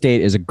 Ohio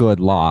State is a good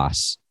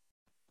loss.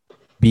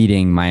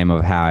 Beating Miami of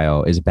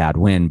Ohio is a bad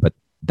win, but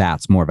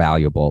that's more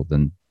valuable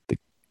than the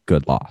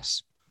good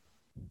loss.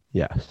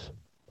 yes.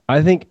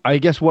 I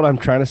guess what I'm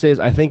trying to say is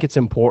I think it's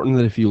important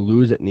that if you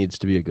lose, it needs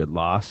to be a good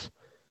loss.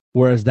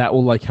 Whereas that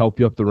will like help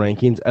you up the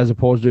rankings as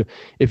opposed to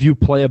if you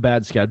play a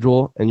bad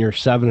schedule and you're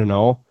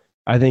 7-0,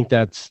 I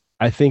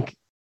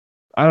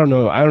don't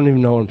know. I don't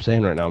even know what I'm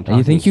saying right now. I'm And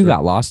you think you through.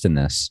 got lost in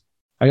this?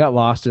 I got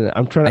lost in it.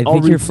 I'm trying I to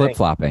think you're rethink.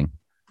 flip-flopping.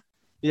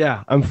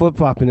 Yeah, I'm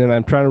flip-flopping and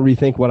I'm trying to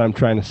rethink what I'm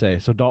trying to say.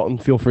 So Dalton,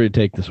 feel free to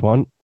take this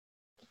one.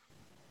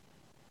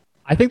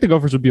 I think the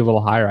Gophers would be a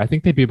little higher. I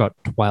think they'd be about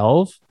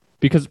 12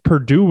 because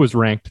Purdue was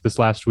ranked this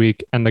last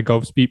week and the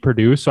Gophs beat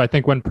Purdue. So I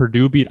think when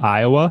Purdue beat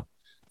Iowa,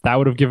 that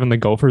would have given the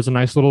Gophers a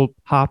nice little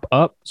hop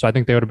up. So I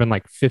think they would have been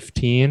like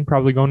 15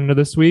 probably going into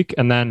this week.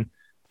 And then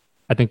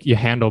I think you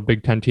handle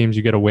Big Ten teams,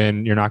 you get a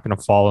win. You're not going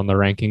to fall in the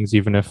rankings,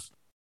 even if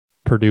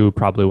Purdue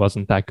probably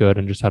wasn't that good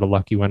and just had a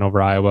lucky win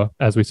over Iowa,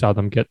 as we saw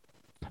them get.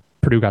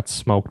 Purdue got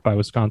smoked by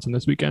Wisconsin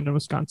this weekend, and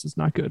Wisconsin's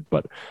not good.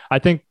 But I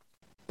think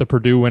the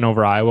Purdue win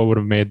over Iowa would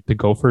have made the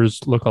Gophers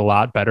look a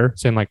lot better,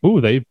 saying like, ooh,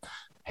 they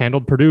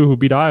handled Purdue, who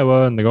beat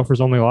Iowa, and the Gophers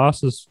only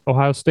lost is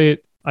Ohio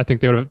State. I think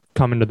they would have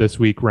come into this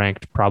week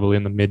ranked probably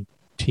in the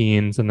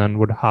mid-teens and then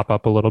would hop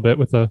up a little bit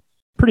with a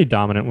pretty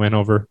dominant win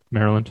over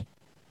Maryland.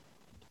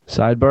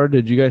 Sidebar,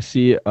 did you guys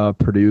see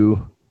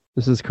Purdue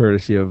This is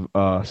courtesy of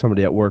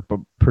somebody at work, but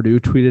Purdue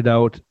tweeted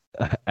out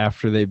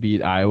after they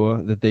beat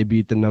Iowa that they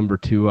beat the number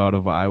 2 out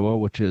of Iowa,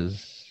 which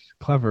is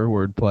clever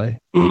wordplay.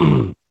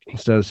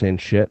 Instead of saying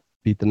shit,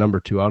 beat the number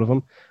 2 out of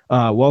them.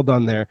 Well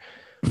done there.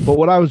 But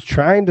what I was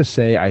trying to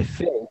say, I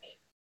think,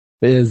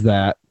 is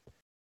that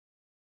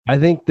I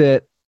think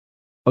that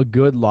a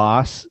good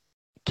loss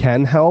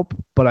can help,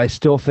 but I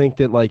still think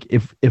that like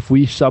if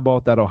we sub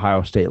out that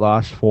Ohio State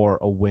loss for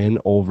a win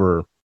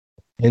over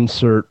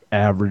insert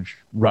average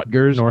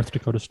Rutgers, North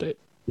Dakota State.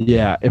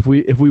 yeah, if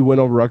we win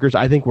over Rutgers,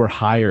 I think we're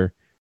higher,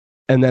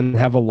 and then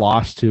have a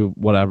loss to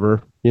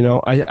whatever, you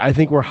know. I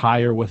think we're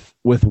higher with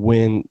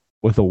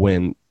a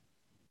win.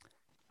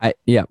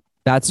 Yeah,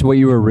 that's what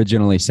you were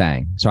originally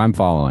saying. So I'm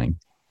following.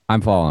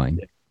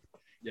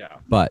 Yeah.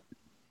 But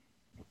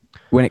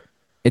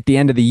at the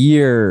end of the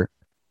year,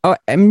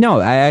 no,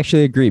 I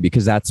actually agree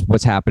because that's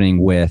what's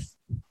happening with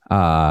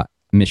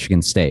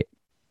Michigan State.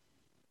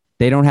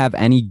 They don't have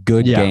any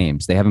good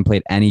games. They haven't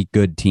played any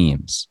good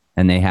teams,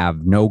 and they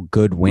have no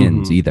good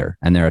wins either.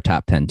 And they're a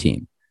top 10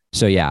 team.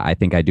 So yeah, I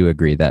think I do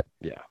agree that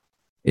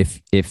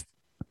if that's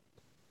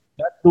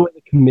the way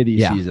the committee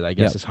sees it, I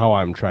guess is how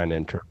I'm trying to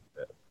interpret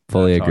it.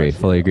 Fully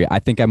agree. I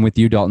think I'm with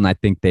you, Dalton. I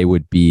think they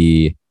would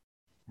be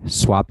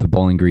swap the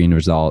Bowling Green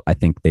result. I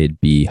think they'd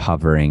be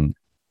hovering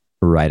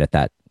right at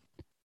that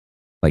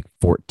like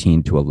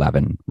 14 to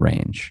 11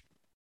 range.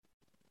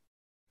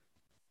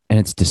 And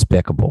it's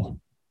despicable.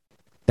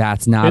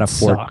 That's not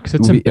sucks.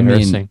 It's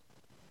embarrassing. I mean,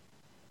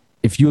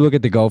 if you look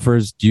at the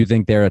Gophers, do you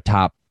think they're a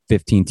top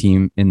 15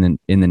 team in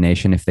the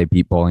nation if they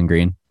beat Bowling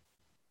Green?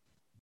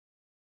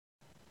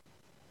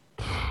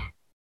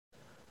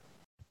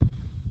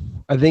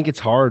 I think it's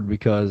hard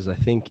because I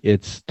think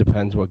it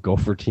depends what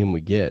Gopher team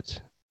we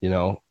get. You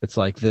know, it's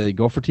like the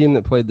Gopher team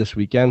that played this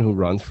weekend who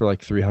runs for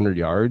like 300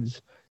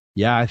 yards.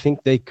 Yeah, I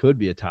think they could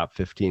be a top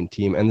 15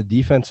 team. And the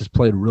defense has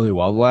played really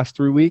well the last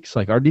 3 weeks.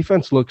 Like our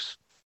defense looks,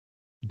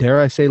 dare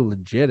I say,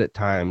 legit at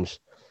times,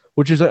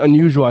 which is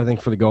unusual, I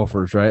think, for the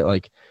Gophers, right?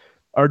 Like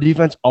our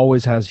defense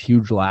always has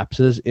huge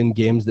lapses in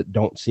games that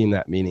don't seem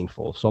that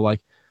meaningful. So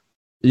like,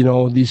 you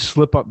know, these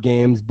slip up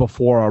games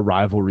before our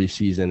rivalry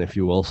season, if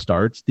you will,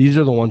 starts, these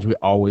are the ones we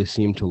always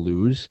seem to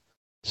lose.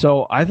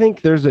 So I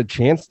think there's a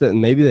chance that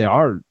maybe they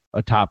are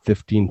a top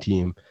 15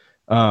 team.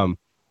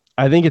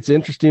 I think it's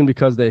interesting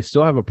because they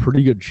still have a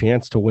pretty good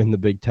chance to win the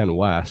Big Ten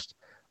West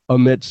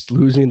amidst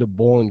losing to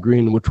Bowling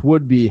Green, which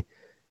would be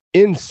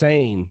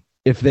insane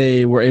if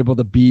they were able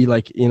to be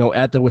like, you know,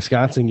 at the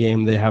Wisconsin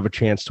game, they have a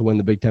chance to win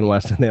the Big Ten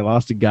West and they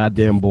lost to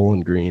goddamn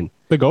Bowling Green.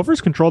 The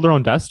Gophers control their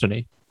own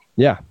destiny.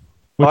 Yeah.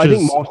 Which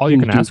is all you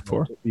can ask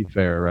for. To be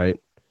fair, right?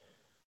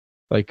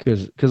 Like,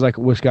 because like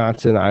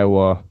Wisconsin,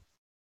 Iowa,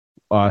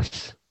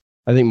 us,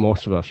 I think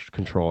most of us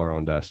control our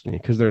own destiny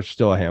because there's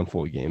still a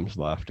handful of games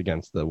left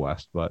against the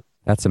West. But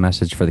that's a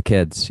message for the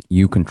kids.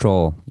 You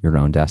control your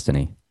own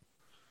destiny.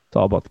 It's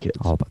all about the kids.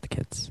 All about the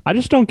kids. I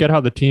just don't get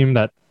how the team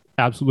that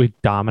absolutely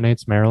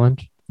dominates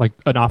Maryland, like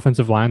an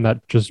offensive line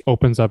that just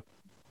opens up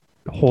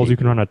holes you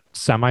can run a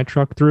semi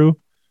truck through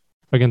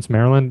against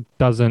Maryland,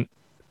 doesn't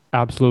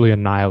absolutely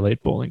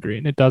annihilate Bowling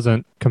Green. It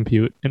doesn't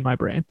compute in my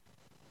brain.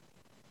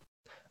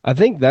 I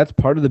think that's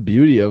part of the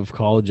beauty of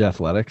college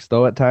athletics,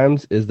 though, at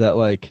times, is that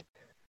like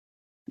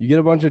you get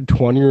a bunch of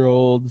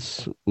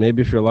 20-year-olds,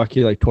 maybe if you're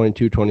lucky, like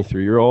 22,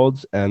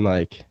 23-year-olds, and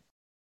like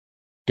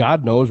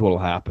God knows what'll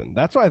happen.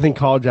 That's why I think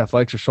college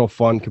athletics are so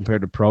fun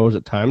compared to pros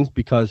at times,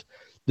 because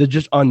they're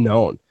just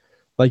unknown.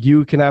 Like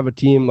you can have a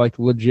team like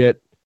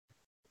legit,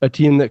 a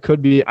team that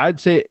could be, I'd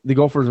say the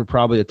Gophers are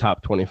probably a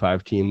top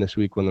 25 team this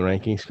week when the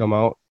rankings come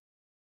out.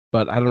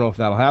 But I don't know if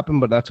that'll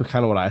happen, but that's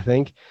kind of what I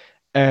think.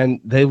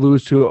 And they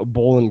lose to a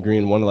Bowling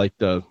Green, one of like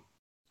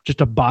just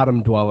a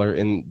bottom dweller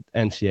in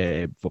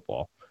NCAA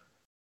football.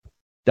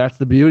 That's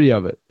the beauty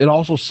of it. It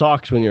also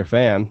sucks when you're a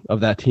fan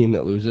of that team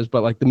that loses,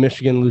 but like the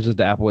Michigan loses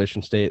to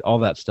Appalachian State, all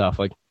that stuff,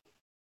 like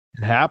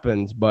it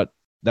happens, but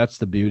that's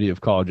the beauty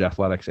of college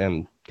athletics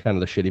and kind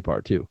of the shitty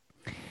part too.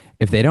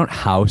 If they don't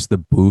house the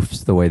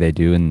Boofs the way they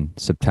do in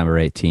September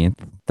 18th,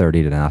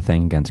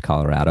 30-0 against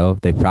Colorado,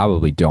 they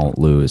probably don't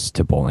lose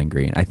to Bowling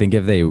Green. I think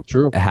if they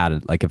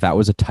had, like, if that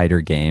was a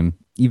tighter game,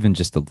 even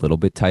just a little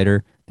bit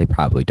tighter, they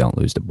probably don't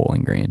lose to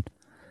Bowling Green.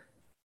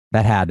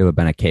 That had to have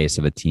been a case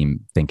of a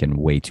team thinking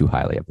way too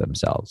highly of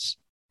themselves.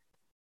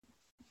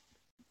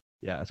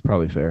 Yeah, it's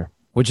probably fair.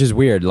 Which is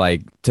weird,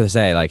 like, to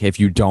say, like,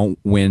 if you don't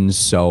win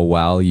so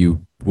well,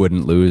 you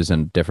wouldn't lose in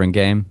a different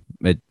game.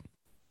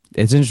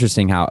 It's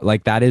interesting how,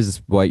 like, that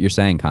is what you're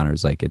saying, Connor,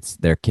 is like, it's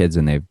their kids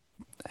and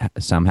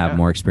some have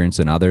more experience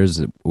than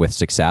others with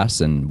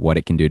success and what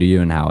it can do to you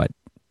and how it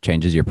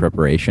changes your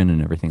preparation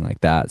and everything like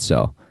that.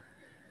 So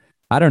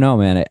I don't know,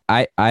 man.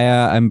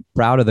 I'm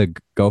proud of the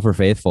Gopher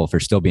faithful for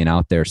still being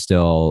out there,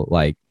 still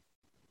like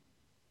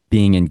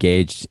being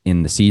engaged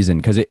in the season,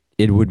 because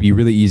it would be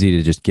really easy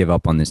to just give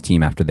up on this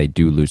team after they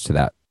do lose to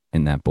that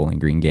in that Bowling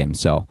Green game.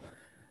 So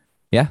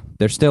yeah,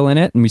 they're still in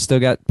it and we still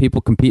got people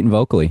competing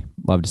vocally.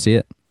 Love to see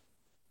it.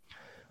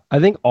 I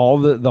think all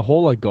the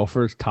whole like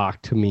Gophers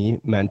talk to me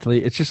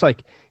mentally. It's just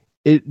like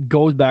it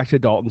goes back to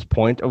Dalton's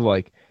point of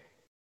like,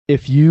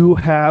 if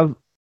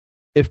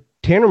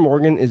Tanner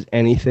Morgan is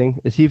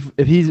anything, if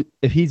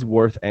he's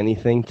worth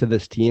anything to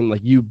this team,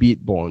 like you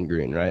beat Bowling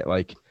Green, right?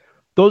 Like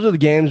those are the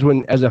games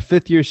when, as a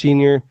 5th-year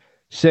senior,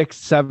 6th,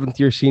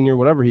 7th-year senior,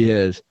 whatever he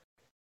is,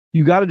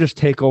 you got to just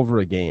take over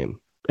a game,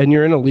 and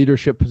you're in a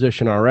leadership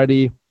position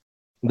already.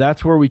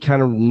 That's where we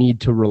kind of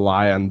need to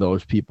rely on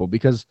those people,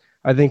 because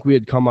I think we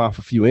had come off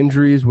a few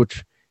injuries,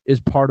 which is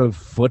part of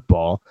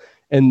football.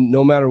 And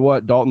no matter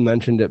what, Dalton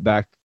mentioned it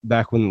back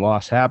when the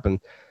loss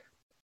happened.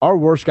 Our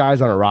worst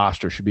guys on a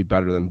roster should be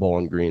better than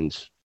Bowling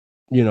Green's,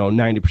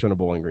 90% of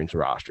Bowling Green's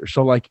roster.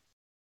 So, like,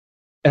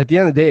 at the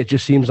end of the day, it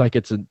just seems like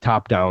it's a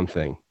top-down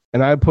thing.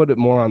 And I put it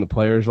more on the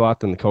players a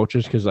lot than the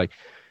coaches, because, like,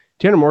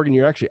 Tanner Morgan,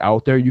 you're actually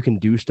out there. You can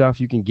do stuff.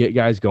 You can get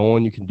guys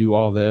going. You can do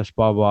all this,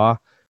 blah, blah.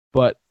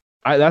 But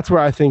that's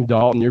where I think,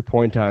 Dalton, your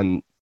point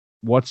on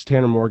what's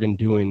Tanner Morgan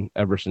doing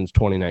ever since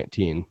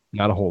 2019?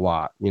 Not a whole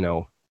lot,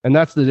 And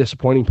that's the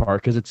disappointing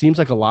part, because it seems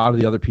like a lot of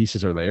the other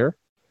pieces are there.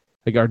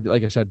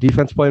 Like I said,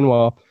 defense playing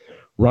well.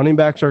 Running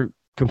backs are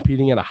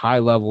competing at a high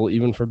level,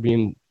 even for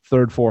being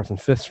 3rd, 4th, and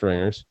 5th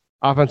stringers.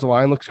 Offensive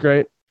line looks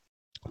great.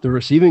 The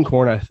receiving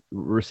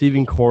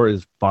core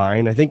is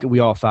fine. I think we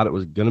all thought it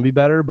was going to be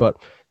better, but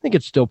I think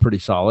it's still pretty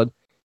solid.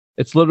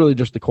 It's literally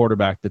just the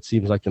quarterback that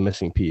seems like the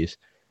missing piece,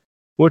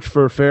 which,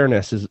 for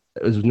fairness, is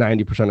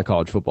 90% of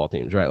college football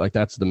teams, right? Like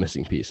that's the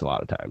missing piece a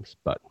lot of times.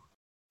 But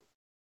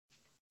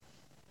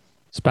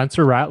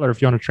Spencer Rattler,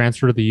 if you want to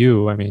transfer to the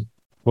U, I mean,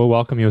 we'll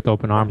welcome you with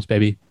open arms,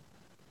 baby.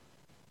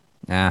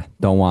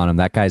 Don't want him.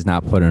 That guy's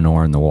not putting an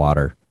oar in the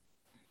water.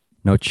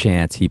 No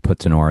chance he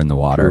puts an oar in the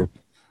water. True.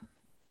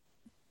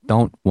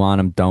 Don't want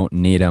him. Don't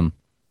need him.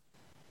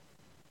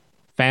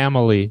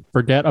 Family.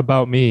 Forget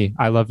about me.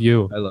 I love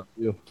you. I love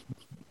you.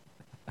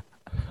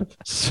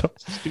 So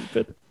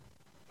stupid.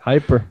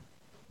 Hyper.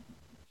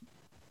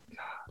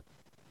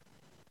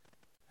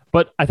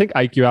 But I think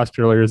Ike, you asked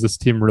earlier, is this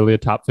team really a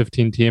top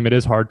 15 team? It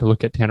is hard to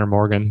look at Tanner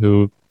Morgan,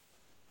 who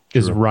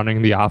is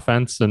running the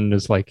offense and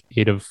is like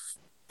 8 of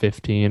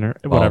 15 or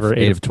whatever,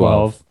 8 of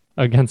 12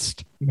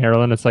 against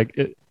Maryland. It's like,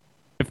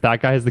 if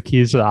that guy has the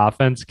keys to the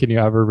offense, can you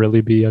ever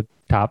really be a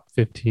top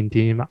 15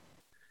 team?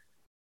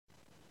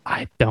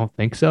 I don't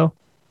think so.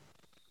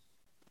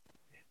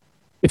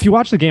 If you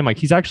watch the game, like,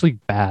 he's actually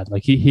bad.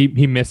 Like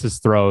he misses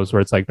throws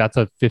where it's like, that's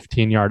a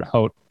 15-yard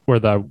out where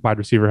the wide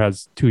receiver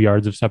has 2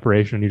 yards of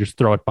separation. You just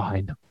throw it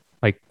behind him.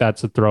 Like,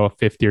 that's a throw a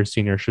 5th-year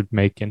senior should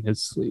make in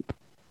his sleep.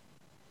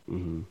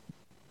 Mm-hmm.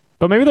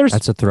 But maybe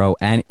that's a throw.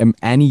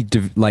 Any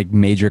like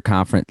major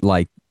conference,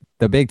 like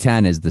the Big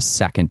Ten is the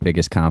 2nd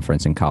biggest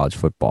conference in college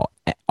football.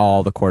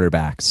 All the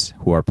quarterbacks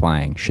who are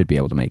playing should be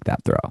able to make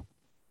that throw.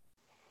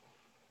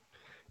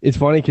 It's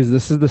funny because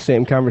this is the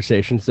same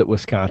conversations that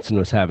Wisconsin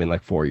was having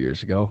like 4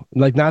 years ago.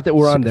 Like, not that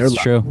we're on their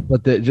level,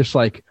 but that just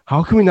like,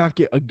 how can we not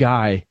get a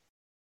guy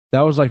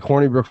that was like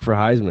Hornibrook for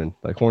Heisman,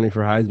 like Horny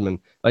for Heisman?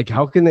 Like,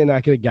 how can they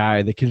not get a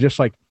guy that can just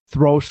like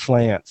throw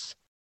slants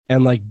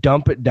and like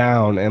dump it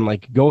down and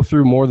like go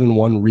through more than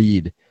one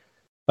read?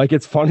 Like,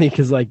 it's funny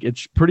because like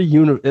it's pretty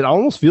it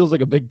almost feels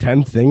like a Big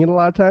Ten thing in a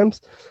lot of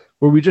times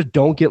where we just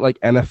don't get like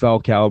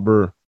NFL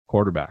caliber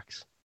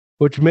quarterbacks,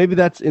 which maybe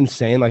that's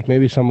insane. Like,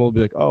 maybe someone will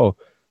be like, oh,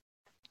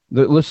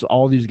 list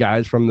all these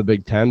guys from the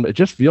Big Ten, but it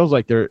just feels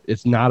like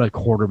it's not a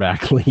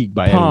quarterback league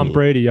by Tom any means.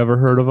 Brady, you ever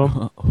heard of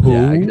him?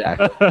 Yeah,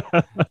 exactly.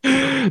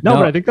 No,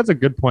 but I think that's a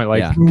good point.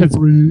 Like, because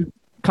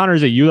Connor,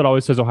 is it you that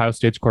always says Ohio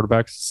State's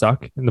quarterbacks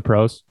suck in the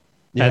pros?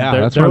 Yeah,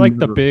 and they're like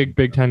the big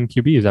Big Ten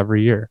QBs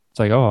every year. It's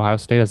like, oh, Ohio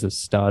State has a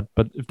stud,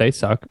 but if they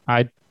suck,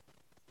 I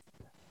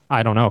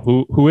don't know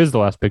who is the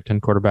last Big Ten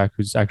quarterback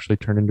who's actually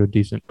turned into a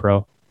decent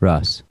pro.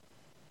 Russell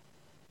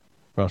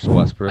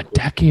Westbrook. A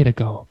decade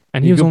ago.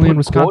 And he was only in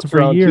Wisconsin for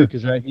a year.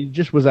 Because he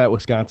just was at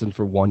Wisconsin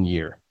for 1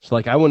 year. So,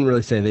 like, I wouldn't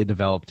really say they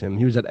developed him.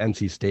 He was at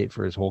NC State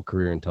for his whole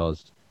career until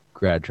his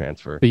grad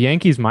transfer. The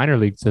Yankees minor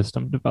league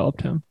system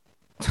developed him.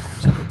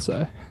 I would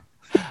say.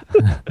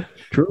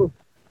 True.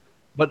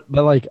 But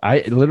like, I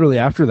literally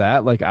after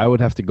that, like, I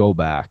would have to go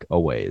back a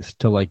ways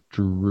to like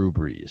Drew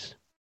Brees.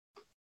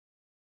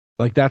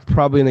 Like, that's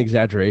probably an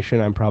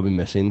exaggeration. I'm probably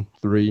missing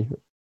 3,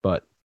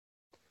 but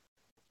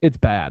it's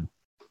bad.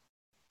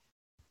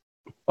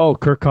 Oh,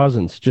 Kirk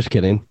Cousins. Just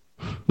kidding.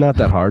 Not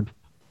that hard.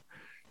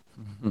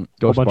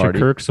 Go a bunch of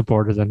Kirk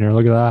supporters in here.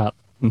 Look at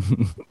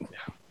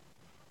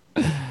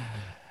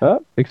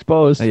that.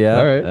 Exposed. Yeah.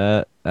 All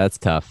right. That's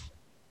tough.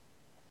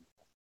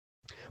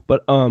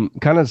 But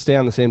kind of stay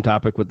on the same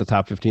topic with the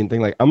top 15 thing.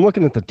 Like, I'm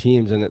looking at the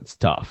teams and it's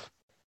tough.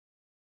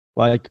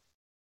 Like,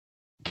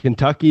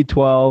 Kentucky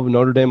 12,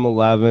 Notre Dame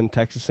 11,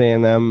 Texas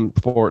A&M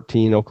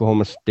 14,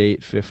 Oklahoma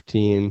State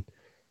 15,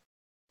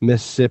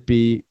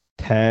 Mississippi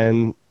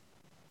 10.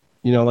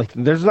 You know, like,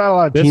 there's not a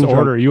lot of this teams. This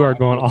order, you are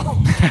going all.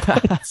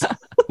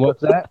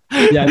 What's that?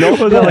 Yeah, no,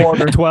 was that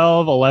like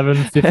 12,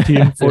 11,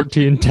 15,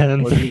 14,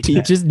 10, 13?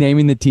 He's just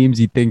naming the teams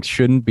he thinks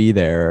shouldn't be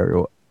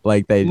there.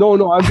 Like they.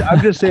 No,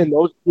 I'm just saying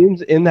those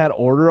teams in that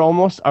order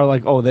almost are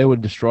like, oh, they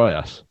would destroy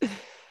us.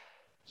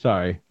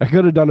 Sorry, I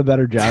could have done a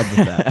better job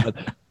with that.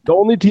 But The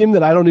only team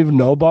that I don't even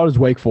know about is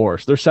Wake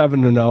Forest. They're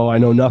 7-0. I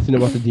know nothing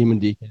about the Demon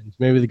Deacons.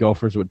 Maybe the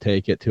Gophers would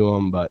take it to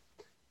them, but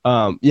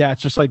yeah,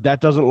 it's just like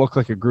that doesn't look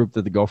like a group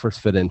that the Gophers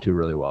fit into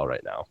really well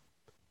right now.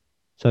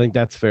 So I think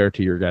that's fair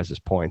to your guys'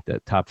 point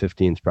that top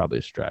 15 is probably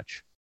a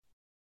stretch.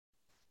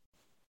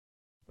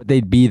 But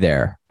they'd be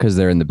there because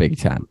they're in the Big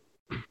Ten.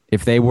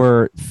 If they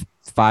were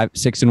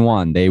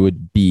 5-6-1, they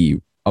would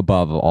be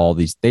above all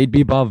these. They'd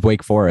be above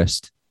Wake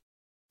Forest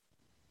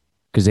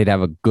because they'd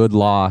have a good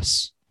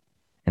loss,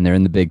 and they're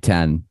in the Big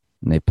Ten,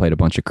 and they played a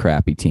bunch of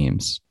crappy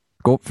teams.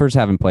 Gophers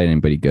haven't played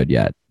anybody good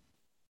yet,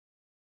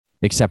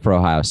 except for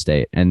Ohio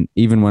State. And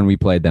even when we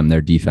played them,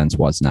 their defense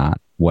was not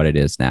what it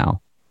is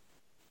now.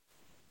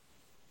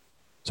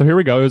 So here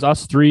we go. It was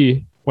us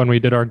three when we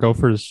did our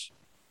Gophers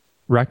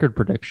record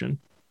prediction.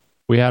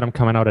 We had them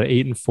coming out at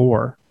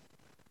 8-4.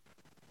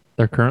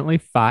 They're currently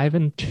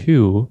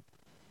 5-2.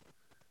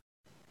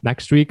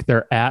 Next week,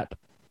 they're at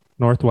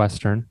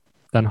Northwestern,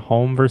 then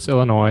home versus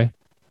Illinois,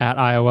 at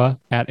Iowa,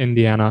 at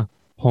Indiana,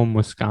 home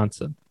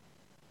Wisconsin.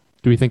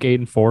 Do we think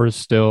 8-4 is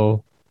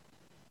still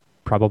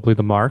probably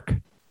the mark?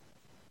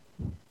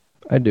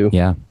 I do.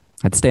 Yeah,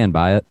 I'd stand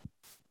by it.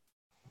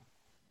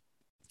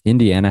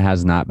 Indiana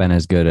has not been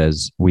as good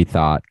as we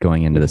thought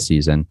going into the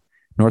season.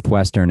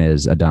 Northwestern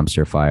is a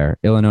dumpster fire.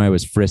 Illinois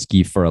was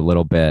frisky for a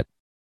little bit.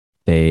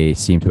 They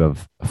seem to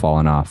have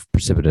fallen off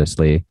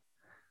precipitously.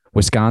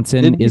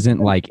 Wisconsin isn't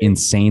like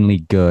insanely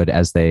good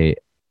as they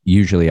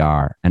usually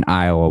are, and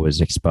Iowa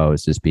was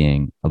exposed as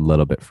being a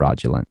little bit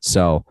fraudulent.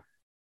 So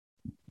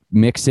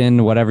mix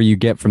in whatever you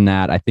get from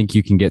that. I think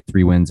you can get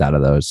 3 wins out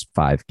of those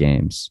 5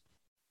 games.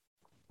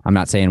 I'm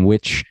not saying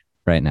which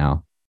right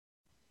now,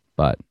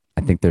 but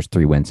I think there's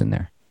 3 wins in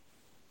there.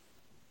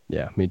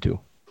 Yeah, me too.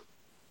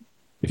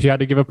 If you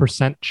had to give a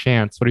percent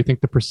chance, what do you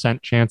think the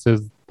percent chance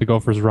is the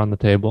Gophers run the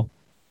table,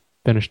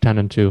 finish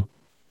 10-2?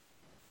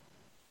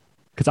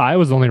 Because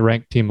Iowa's the only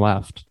ranked team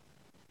left,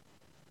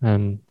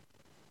 and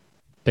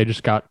they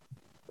just got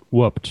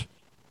whooped.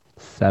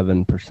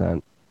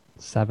 7%.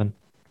 7.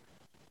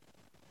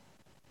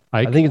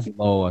 I think it's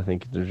low. I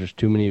think there's just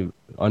too many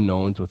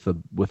unknowns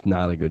with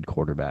not a good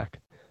quarterback.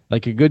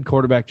 Like a good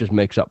quarterback just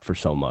makes up for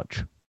so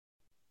much.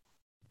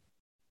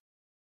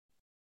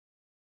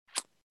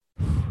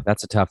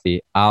 That's a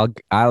toughie.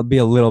 I'll be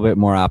a little bit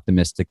more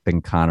optimistic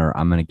than Connor.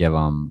 I'm going to give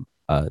them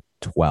a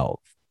 12%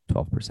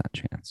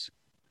 chance.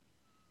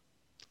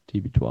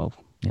 TB12.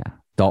 Yeah.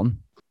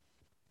 Dalton?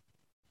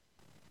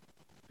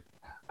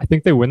 I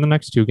think they win the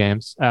next 2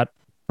 games at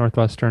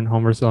Northwestern,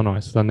 home versus Illinois.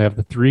 So then they have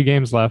the 3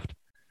 games left.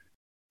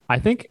 I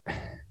think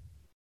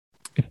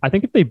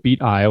if they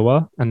beat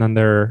Iowa and then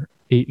they're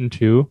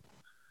 8-2,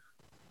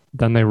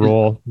 then they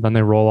roll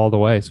all the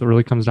way. So it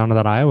really comes down to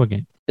that Iowa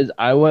game. Is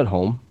Iowa at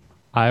home?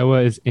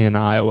 Iowa is in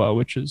Iowa,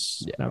 which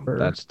is never.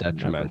 That's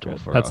detrimental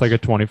for that's us. like a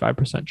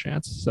 25%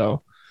 chance.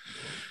 So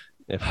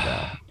if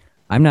that.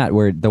 I'm not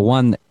worried. The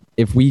one,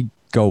 if we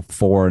go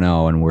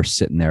 4-0 and we're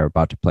sitting there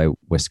about to play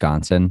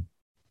Wisconsin,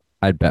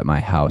 I'd bet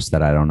my house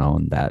that I don't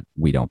own that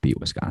we don't beat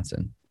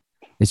Wisconsin.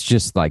 It's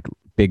just like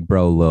big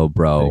bro, little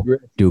bro,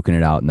 duking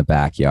it out in the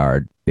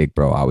backyard. Big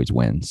bro always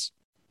wins.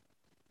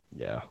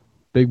 Yeah.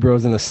 Big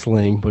bro's in a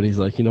sling, but he's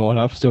like, you know what?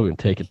 I'm still going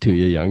to take it to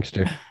you,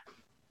 youngster.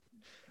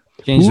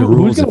 Change the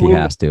rules if he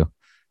has to.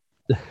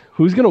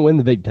 Who's going to win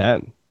the Big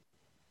Ten?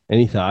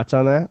 Any thoughts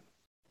on that?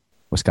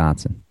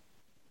 Wisconsin.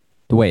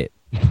 Wait.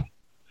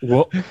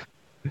 well,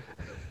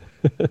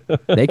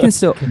 They can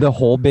still, the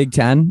whole Big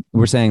Ten,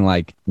 we're saying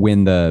like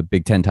win the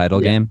Big Ten title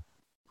game?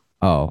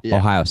 Oh, yeah.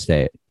 Ohio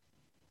State.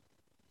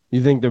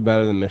 You think they're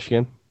better than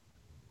Michigan?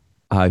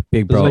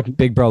 Big bro,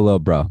 little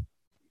bro.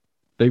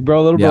 Big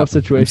bro, little bro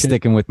situation. I'm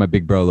sticking with my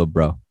big bro, little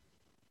bro.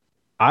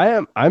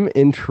 I'm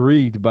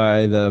intrigued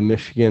by the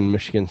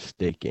Michigan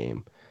State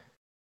game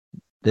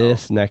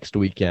this next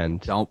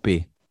weekend. Don't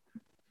be.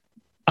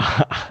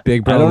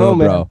 Big bro, little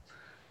bro.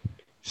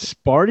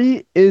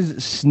 Sparty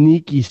is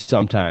sneaky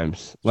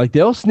sometimes. Like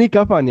they'll sneak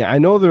up on you. I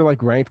know they're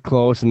like ranked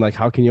close and like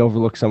how can you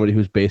overlook somebody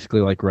who's basically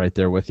like right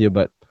there with you?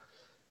 But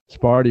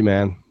Sparty,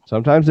 man,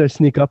 sometimes they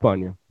sneak up on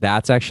you.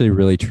 That's actually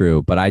really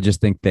true. But I just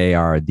think they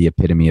are the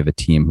epitome of a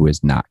team who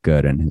is not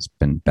good and has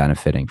been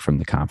benefiting from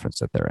the conference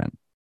that they're in.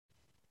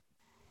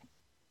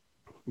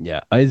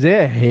 Yeah,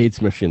 Isaiah hates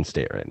Michigan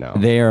State right now.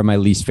 They are my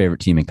least favorite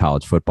team in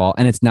college football,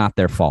 and it's not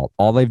their fault.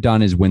 All they've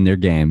done is win their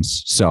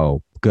games,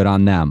 so good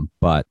on them.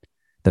 But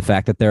the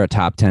fact that they're a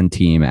top 10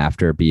 team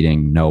after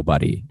beating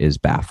nobody is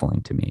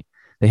baffling to me.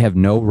 They have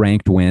no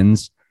ranked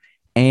wins,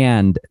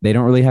 and they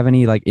don't really have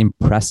any like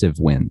impressive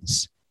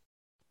wins.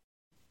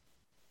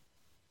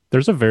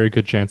 There's a very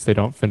good chance they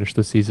don't finish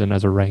the season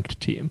as a ranked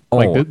team. Oh.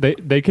 Like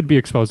they could be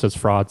exposed as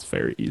frauds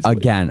very easily.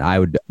 Again, I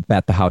would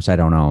bet the house I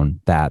don't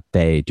own that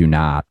they do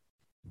not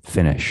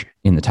finish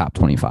in the top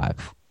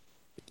 25.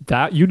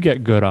 That you'd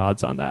get good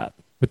odds on that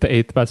with the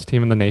 8th best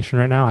team in the nation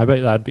right now. I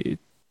bet that'd be,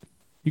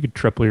 you could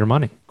triple your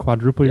money,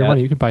 quadruple your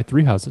money. You could buy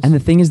 3 houses. And the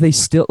thing is, they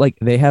still like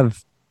they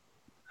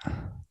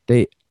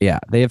Yeah,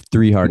 they have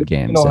 3 hard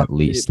Michigan, games Ohio at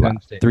least. State,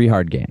 Penn State. 3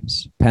 hard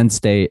games. Penn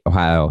State,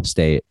 Ohio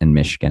State, and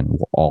Michigan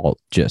will all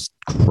just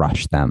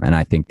crush them. And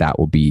I think that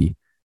will be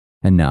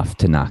enough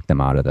to knock them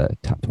out of the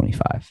top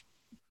 25.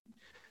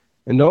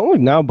 And don't look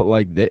now,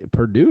 but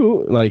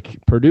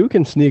Purdue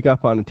can sneak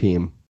up on a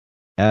team,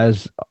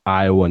 as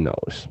Iowa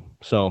knows.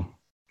 So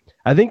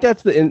I think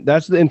that's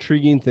the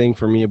intriguing thing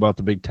for me about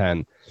the Big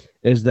Ten,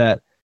 is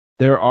that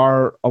there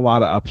are a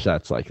lot of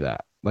upsets like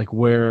that, like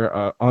where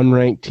an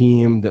unranked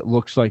team that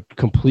looks like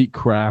complete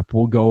crap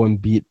will go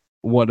and beat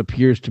what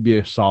appears to be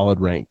a solid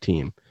ranked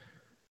team.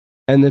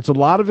 And it's a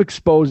lot of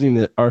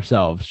exposing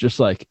ourselves, just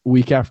like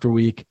week after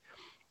week.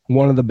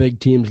 One of the big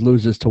teams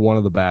loses to one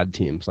of the bad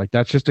teams. Like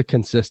that's just a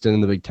consistent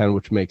in the Big Ten,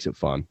 which makes it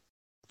fun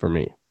for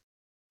me.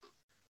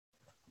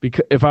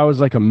 Because if I was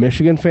like a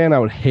Michigan fan, I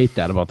would hate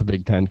that about the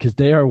Big Ten, because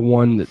they are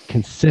one that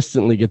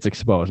consistently gets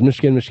exposed.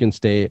 Michigan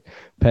State,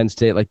 Penn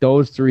State, like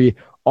those 3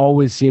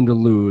 always seem to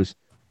lose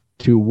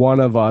to one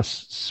of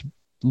us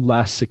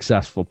less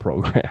successful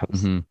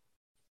programs. Mm-hmm.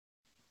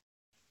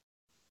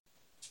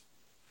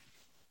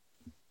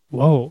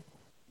 Whoa.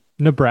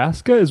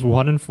 Nebraska is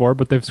 1-4,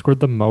 but they've scored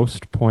the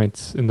most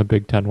points in the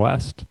Big Ten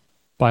West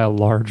by a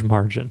large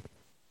margin.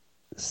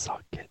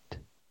 Suck it.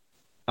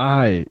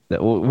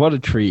 What a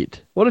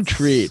treat. What a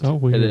treat So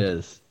weird. it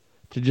is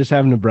to just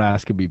have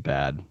Nebraska be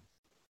bad.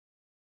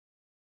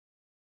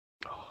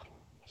 Oh,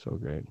 so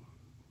great.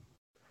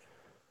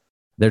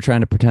 They're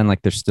trying to pretend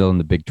like they're still in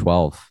the Big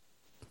 12.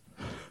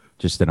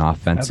 Just an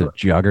offensive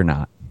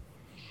juggernaut.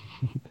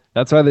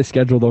 That's why they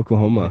scheduled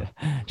Oklahoma.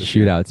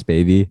 Shootouts,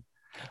 baby.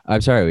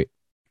 I'm sorry.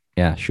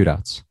 Yeah,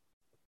 shootouts.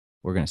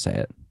 We're going to say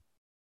it.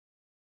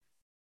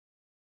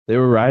 They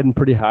were riding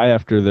pretty high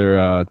after their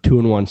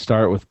 2-1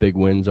 start with big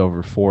wins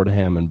over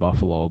Fordham and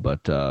Buffalo,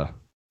 but the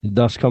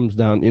dust comes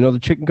down. The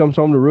chicken comes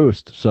home to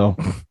roost. So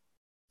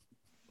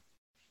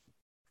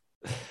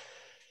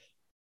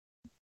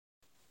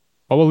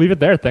Well, we'll leave it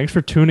there. Thanks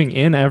for tuning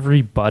in,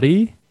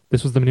 everybody.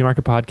 This was the Mini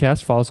Market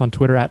Podcast. Follow us on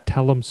Twitter at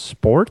Tellum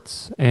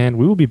Sports, and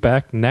we will be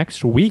back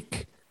next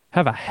week.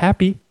 Have a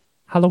happy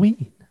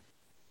Halloween.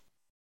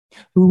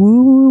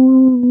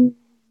 Ooh.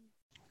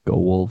 go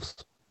Wolves.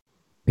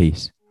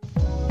 Peace.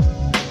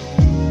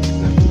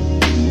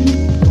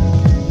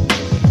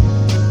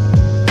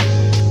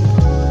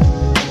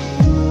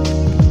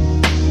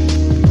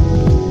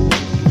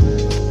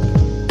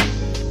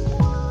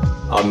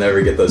 I'll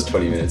never get those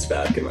 20 minutes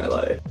back in my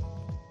life.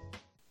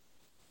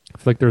 I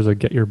feel like there's a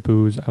get your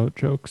booze out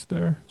jokes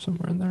there,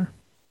 somewhere in there.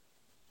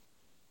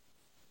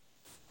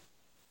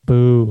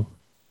 Boo.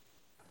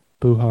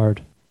 Boo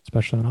hard,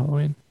 especially on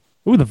Halloween.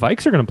 Ooh, the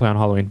Vikes are going to play on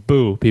Halloween.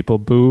 Boo, people.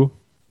 Boo,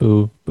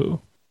 boo,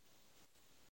 boo.